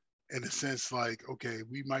in a sense like, okay,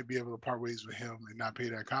 we might be able to part ways with him and not pay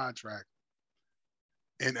that contract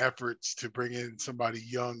in efforts to bring in somebody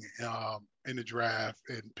young in the draft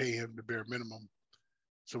and pay him the bare minimum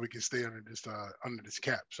so we can stay under this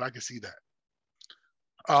cap. So I can see that.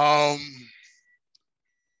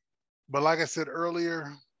 But like I said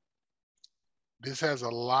earlier, this has a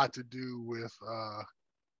lot to do with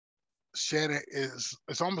Shanahan.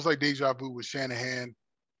 It's almost like deja vu with Shanahan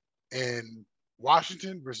in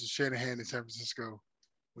Washington versus Shanahan in San Francisco.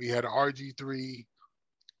 We had an RG3,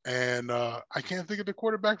 and I can't think of the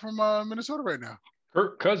quarterback from Minnesota right now.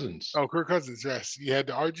 Kirk Cousins. Oh, Kirk Cousins, yes. You had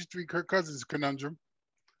the RG3 Kirk Cousins conundrum,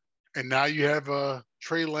 and now you have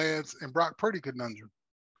Trey Lance and Brock Purdy conundrum.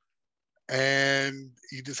 And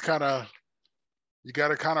you just got to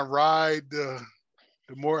kind of ride the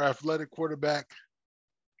more athletic quarterback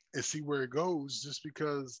and see where it goes, just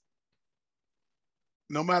because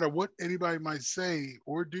no matter what anybody might say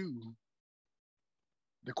or do,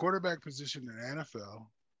 the quarterback position in the NFL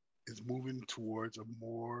is moving towards a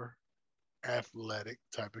more athletic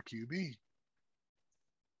type of QB.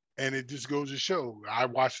 And it just goes to show. I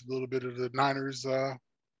watched a little bit of the Niners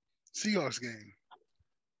Seahawks game.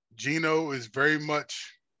 Geno is very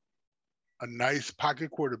much a nice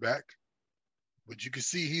pocket quarterback, but you can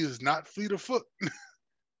see he is not fleet of foot.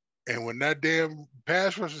 And when that damn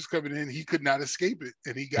pass rush was coming in, he could not escape it,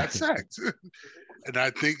 and he got sacked. And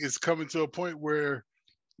I think it's coming to a point where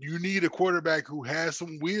you need a quarterback who has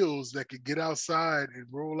some wheels that could get outside and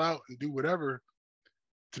roll out and do whatever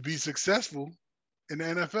to be successful in the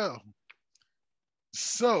NFL.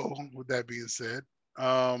 So, with that being said,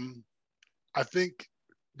 I think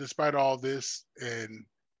despite all this and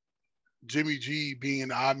Jimmy G being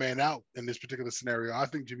an odd man out in this particular scenario, I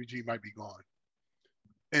think Jimmy G might be gone.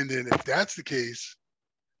 And then if that's the case,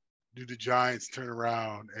 do the Giants turn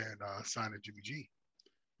around and sign a Jimmy G?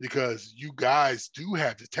 Because you guys do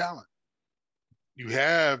have the talent. You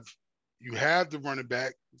have the running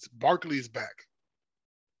back. Barkley is back.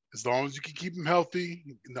 As long as you can keep him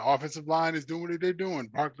healthy and the offensive line is doing what they're doing,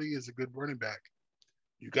 Barkley is a good running back.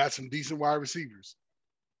 You got some decent wide receivers.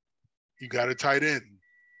 You got a tight end.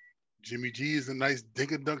 Jimmy G is a nice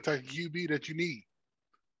dink and dunk type of QB that you need.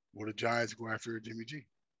 Will the Giants go after Jimmy G?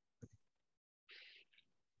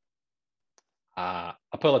 I'll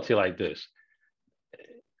put it to you like this.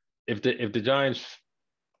 If the Giants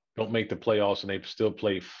don't make the playoffs and they still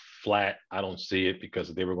play flat, I don't see it, because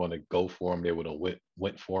if they were going to go for him, they would have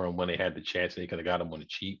went for him when they had the chance. They could have got him on the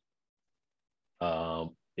cheap.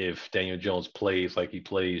 If Daniel Jones plays like he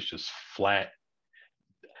plays, just flat,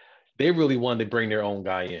 they really wanted to bring their own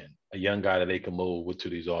guy in, a young guy that they can mold with to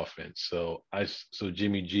these offense. So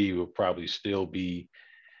Jimmy G will probably still be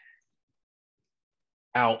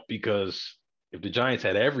out, because if the Giants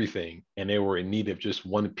had everything and they were in need of just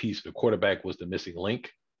one piece, the quarterback was the missing link,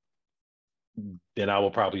 then I will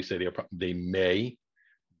probably say they may,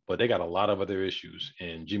 but they got a lot of other issues,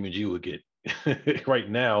 and Jimmy G will get right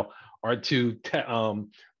now. Our two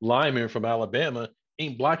linemen from Alabama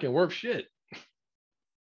ain't blocking worth shit.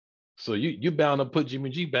 So you bound to put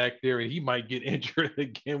Jimmy G back there, and he might get injured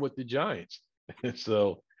again with the Giants.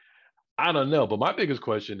 So I don't know. But my biggest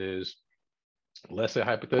question is, let's say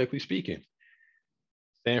hypothetically speaking,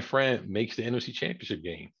 San Fran makes the NFC Championship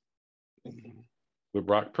game with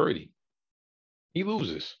Brock Purdy. He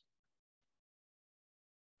loses.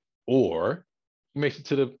 Or he makes it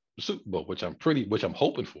to the Super Bowl, which I'm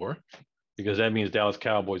hoping for, because that means Dallas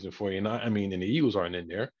Cowboys and 49, and the Eagles aren't in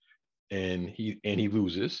there, and he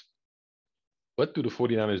loses. What do the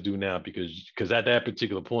 49ers do now? Because at that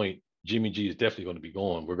particular point, Jimmy G is definitely going to be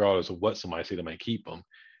gone, regardless of what somebody say they might keep him.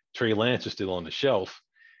 Trey Lance is still on the shelf.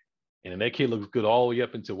 And if that kid looks good all the way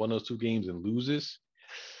up into one of those two games and loses,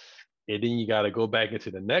 and then you got to go back into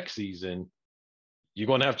the next season, you're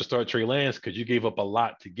going to have to start Trey Lance because you gave up a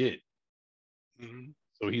lot to get. Mm-hmm.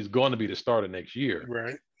 So he's going to be the starter next year.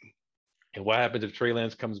 Right. And what happens if Trey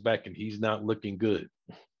Lance comes back and he's not looking good?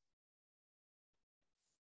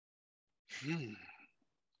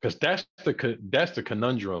 Because that's the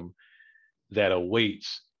conundrum that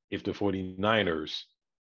awaits if the 49ers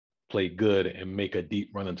play good and make a deep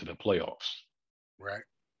run into the playoffs. Right.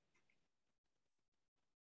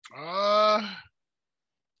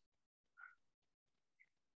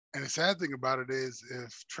 And the sad thing about it is,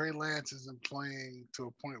 if Trey Lance isn't playing to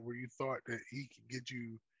a point where you thought that he could get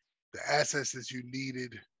you the assets that you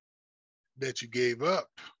needed, that you gave up,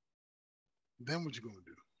 then what you going to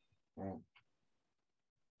do?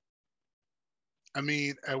 I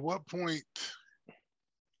mean, at what point?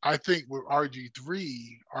 I think with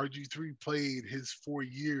RG3 played his 4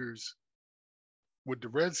 years with the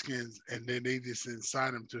Redskins, and then they just didn't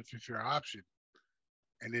sign him to a fifth-year option,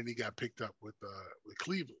 and then he got picked up with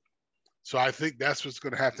Cleveland. So I think that's what's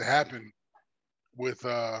going to have to happen with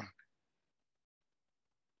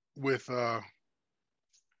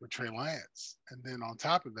Trey Lance. And then on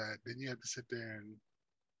top of that, then you have to sit there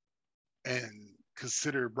and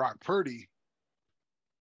consider Brock Purdy.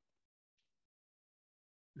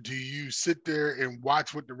 Do you sit there and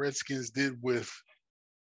watch what the Redskins did with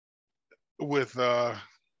Kirk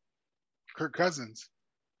Cousins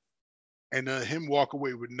and him walk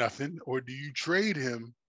away with nothing, or do you trade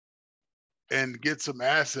him and get some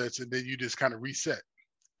assets and then you just kind of reset?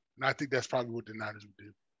 And I think that's probably what the Niners would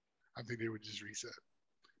do. I think they would just reset.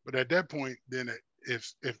 But at that point, then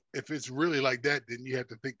if it's really like that, then you have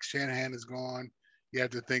to think Shanahan is gone. You have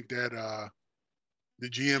to think that the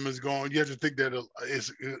GM is gone. You have to think that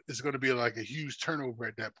it's going to be like a huge turnover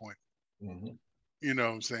at that point. Mm-hmm. You know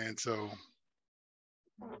what I'm saying? So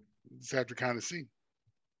you just have to kind of see.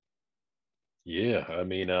 Yeah, I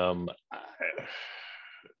mean, yeah.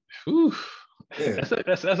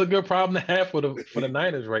 That's a good problem to have for the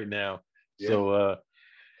Niners right now. Yeah. So,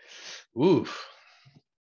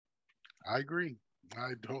 I agree.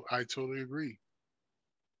 I totally agree.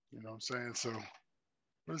 You know what I'm saying? So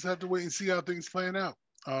let's have to wait and see how things playing out.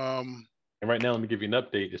 And right now, let me give you an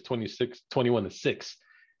update. It's 21-6.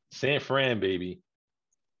 San Fran, baby.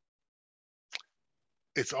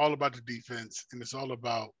 It's all about the defense, and it's all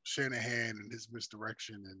about Shanahan and his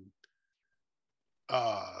misdirection,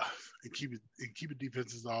 and keep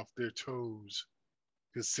defenses off their toes,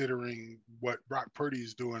 considering what Brock Purdy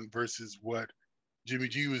is doing versus what Jimmy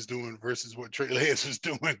G was doing versus what Trey Lance was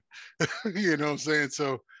doing. You know what I'm saying?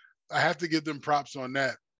 So I have to give them props on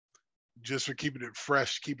that, just for keeping it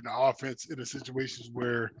fresh, keeping the offense in the situations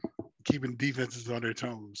where keeping defenses on their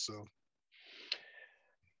toes. So.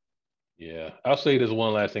 Yeah, I'll say this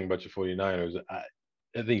one last thing about your 49ers. I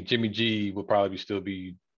think Jimmy G will probably still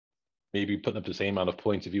be maybe putting up the same amount of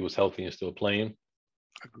points if he was healthy and still playing.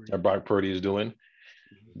 Agreed. That Brock Purdy is doing.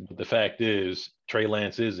 Mm-hmm. But the fact is, Trey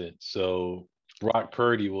Lance isn't. So Brock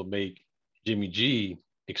Purdy will make Jimmy G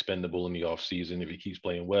expendable in the offseason if he keeps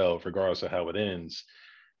playing well, regardless of how it ends.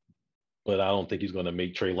 But I don't think he's going to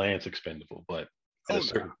make Trey Lance expendable. But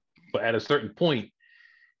at a certain point,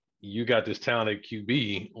 you got this talented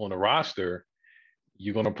QB on the roster,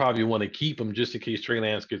 you're going to probably want to keep him just in case Trey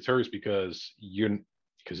Lance gets hurt because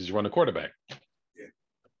he's running quarterback. Yeah.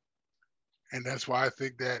 And that's why I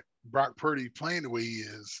think that Brock Purdy playing the way he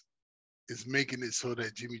is making it so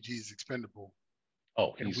that Jimmy G is expendable.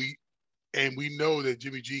 Oh, and we know that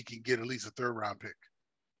Jimmy G can get at least a 3rd round pick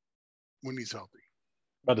when he's healthy.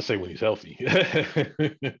 About to say when he's healthy.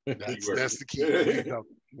 That's the key.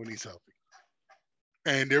 When he's healthy.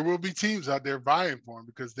 And there will be teams out there vying for him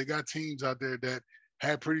because they got teams out there that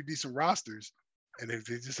had pretty decent rosters. And if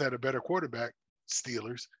they just had a better quarterback,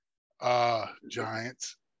 Steelers,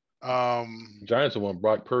 Giants. Giants will want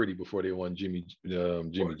Brock Purdy before they want Jimmy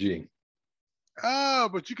G.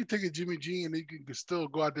 But you can take a Jimmy G and you can still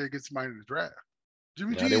go out there and get somebody in the draft.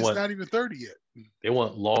 Jimmy G is not even 30 yet. They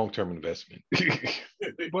want long-term investment.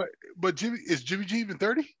 but is Jimmy G even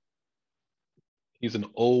 30? He's an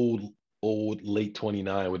old late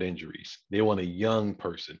 29 with injuries. They want a young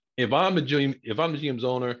person. If I'm the GM's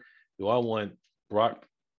owner, do I want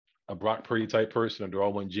a Brock Purdy type person, or do I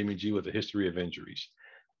want Jimmy G with a history of injuries?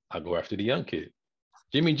 I'll go after the young kid.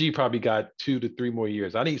 Jimmy G probably got 2 to 3 more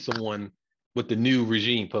years. I need someone with the new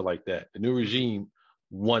regime, put like that. The new regime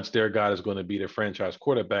wants their guy that's going to be their franchise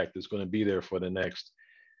quarterback that's going to be there for the next,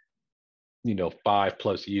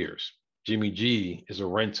 5+ years. Jimmy G is a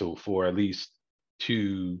rental for at least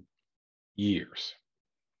 2 years.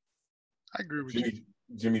 I agree with you.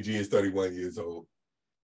 Jimmy G is 31 years old.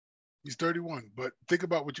 He's 31, but think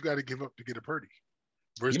about what you got to give up to get a Purdy.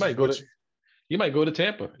 You might go to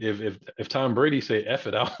Tampa if Tom Brady say, "F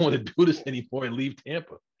it, I don't want to do this anymore," and leave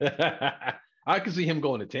Tampa. I can see him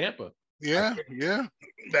going to Tampa. Yeah,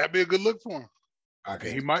 that'd be a good look for him.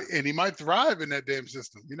 Okay. He might thrive in that damn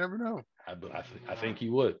system. You never know. I think he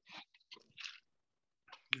would.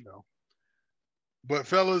 But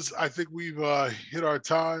fellas, I think we've hit our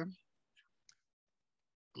time.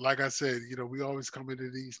 Like I said, we always come into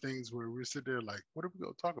these things where we sit there like, what are we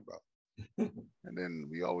going to talk about? And then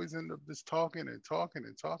we always end up just talking and talking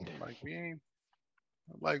and talking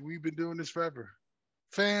like we've been doing this forever.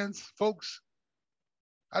 Fans, folks,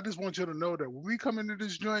 I just want you to know that when we come into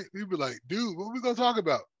this joint, we be like, dude, what are we going to talk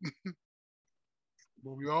about?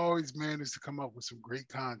 But we always manage to come up with some great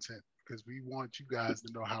content because we want you guys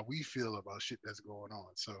to know how we feel about shit that's going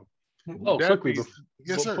on. So, quickly,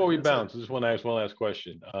 yes, before we bounce, sir. I just want to ask one last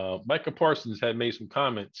question. Micah Parsons had made some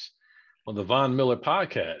comments on the Von Miller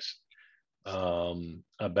podcast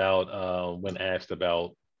about when asked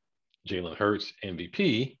about Jalen Hurts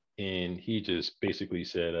MVP, and he just basically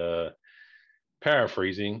said,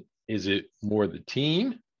 paraphrasing, is it more the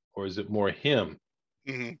team or is it more him?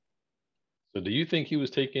 Mm-hmm. So do you think he was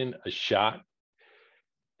taking a shot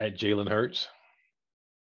at Jalen Hurts?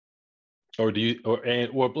 Or do you or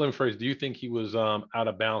let me phrase, do you think he was out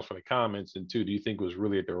of bounds for the comments? And two, do you think it was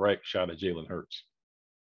really a direct shot at Jalen Hurts?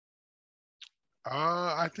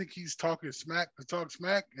 I think he's talking smack to talk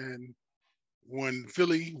smack, and when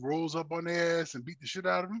Philly rolls up on their ass and beat the shit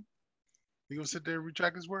out of him, he gonna sit there and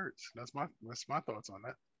retract his words. That's my thoughts on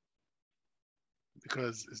that.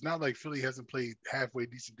 Because it's not like Philly hasn't played halfway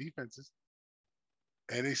decent defenses,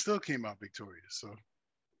 and they still came out victorious. So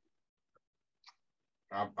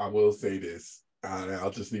I will say this.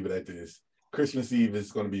 I'll just leave it at this. Christmas Eve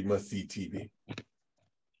is going to be must-see TV.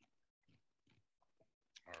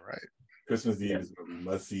 All right. Christmas Eve is going to be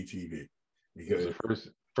must-see TV. Because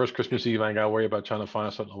the first Christmas Eve, I ain't got to worry about trying to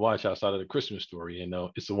find something to watch outside of the Christmas Story. You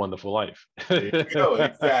know, It's a Wonderful Life.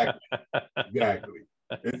 Exactly.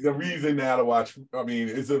 It's a reason now to watch. I mean,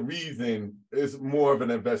 it's a reason. It's more of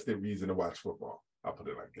an invested reason to watch football. I'll put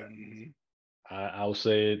it like that. Mm-hmm. I'll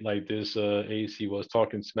say it like this, Ace, he was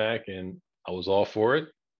talking smack and I was all for it.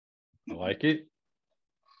 I like it.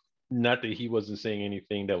 Not that he wasn't saying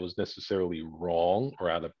anything that was necessarily wrong or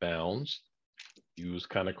out of bounds. He was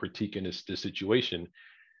kind of critiquing the situation.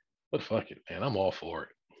 But fuck it, man. I'm all for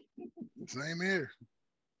it. Same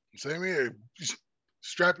here. Just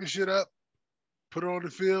strap your shit up, put it on the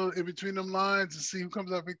field in between them lines and see who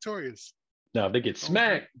comes out victorious. Now, if they get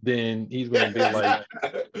smacked, then he's going to be like,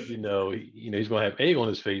 he's going to have egg on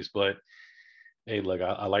his face. But hey, look,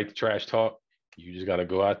 I like the trash talk. You just got to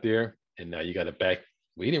go out there, and now you got to back.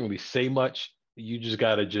 We didn't really say much. You just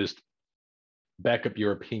got to just back up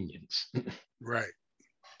your opinions. Right.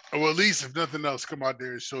 Well, at least if nothing else, come out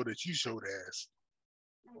there and show that you showed ass.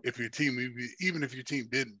 If your team, even if your team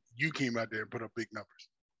didn't, you came out there and put up big numbers.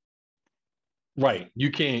 Right.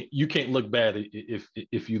 You can't look bad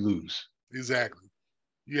if you lose. Exactly.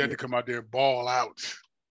 You had to come out there and ball out.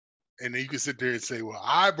 And then you can sit there and say, well,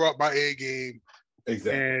 I brought my A game.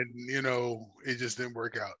 Exactly. And, it just didn't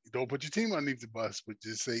work out. Don't put your team underneath the bus, but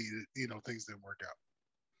just say, things didn't work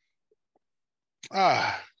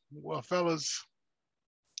out. Well, fellas,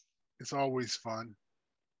 it's always fun.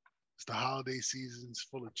 It's the holiday season. It's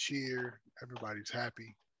full of cheer. Everybody's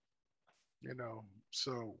happy.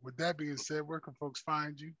 So with that being said, where can folks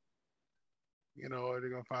find you? Are they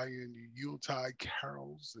going to find you in your Yuletide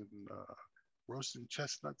carols and roasting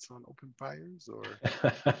chestnuts on open fires? Or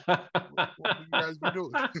what will you guys be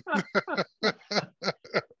doing?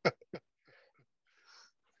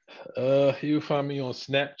 You'll find me on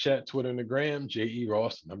Snapchat, Twitter, and the Gram, J.E.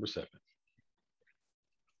 Ross, #7.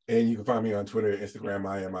 And you can find me on Twitter, Instagram,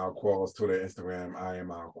 I am Al Qualls. Twitter, Instagram, I am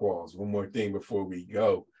Al Qualls. One more thing before we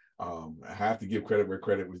go. I have to give credit where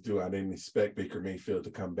credit was due. I didn't expect Baker Mayfield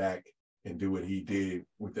to come back and do what he did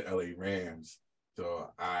with the LA Rams.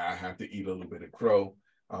 So I have to eat a little bit of crow.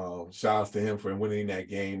 Shout outs to him for winning that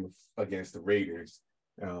game against the Raiders.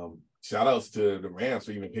 Shout outs to the Rams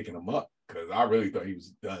for even picking him up, because I really thought he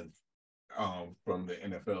was done from the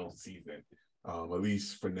NFL season, at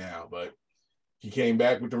least for now. But he came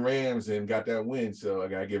back with the Rams and got that win. So I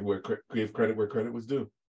got to give credit where credit was due.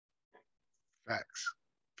 Facts.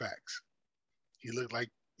 He looked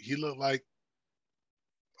like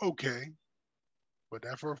okay, but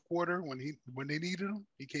that first quarter when they needed him,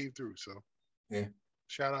 he came through. So yeah,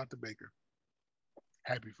 shout out to Baker.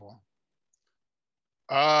 Happy for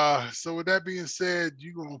him. So with that being said,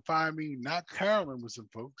 you're gonna find me not caroling with some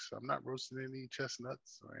folks. I'm not roasting any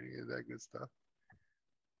chestnuts or any of that good stuff.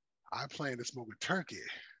 I plan to smoke a turkey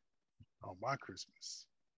on my Christmas.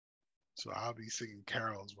 So I'll be singing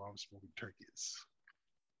carols while I'm smoking turkeys.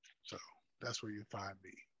 So that's where you'll find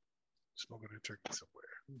me, smoking a turkey somewhere.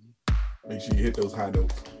 Make sure you hit those high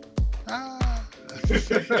notes.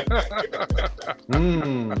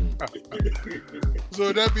 So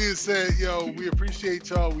with that being said, we appreciate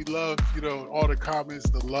y'all. We love, all the comments,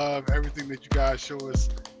 the love, everything that you guys show us.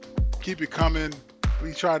 Keep it coming.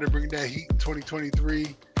 We try to bring that heat in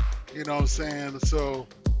 2023. You know what I'm saying? So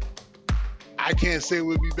I can't say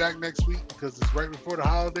we'll be back next week because it's right before the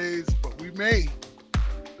holidays, but we may.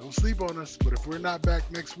 Don't sleep on us. But if we're not back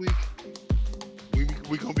next week, we're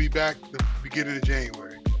going to be back the beginning of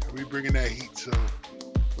January. And we bringing that heat. So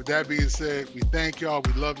with that being said, we thank y'all.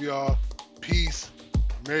 We love y'all. Peace.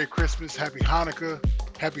 Merry Christmas. Happy Hanukkah.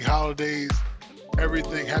 Happy holidays.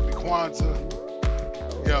 Everything. Happy Kwanzaa.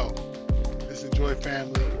 Just enjoy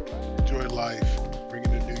family. Enjoy life.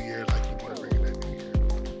 Bringing the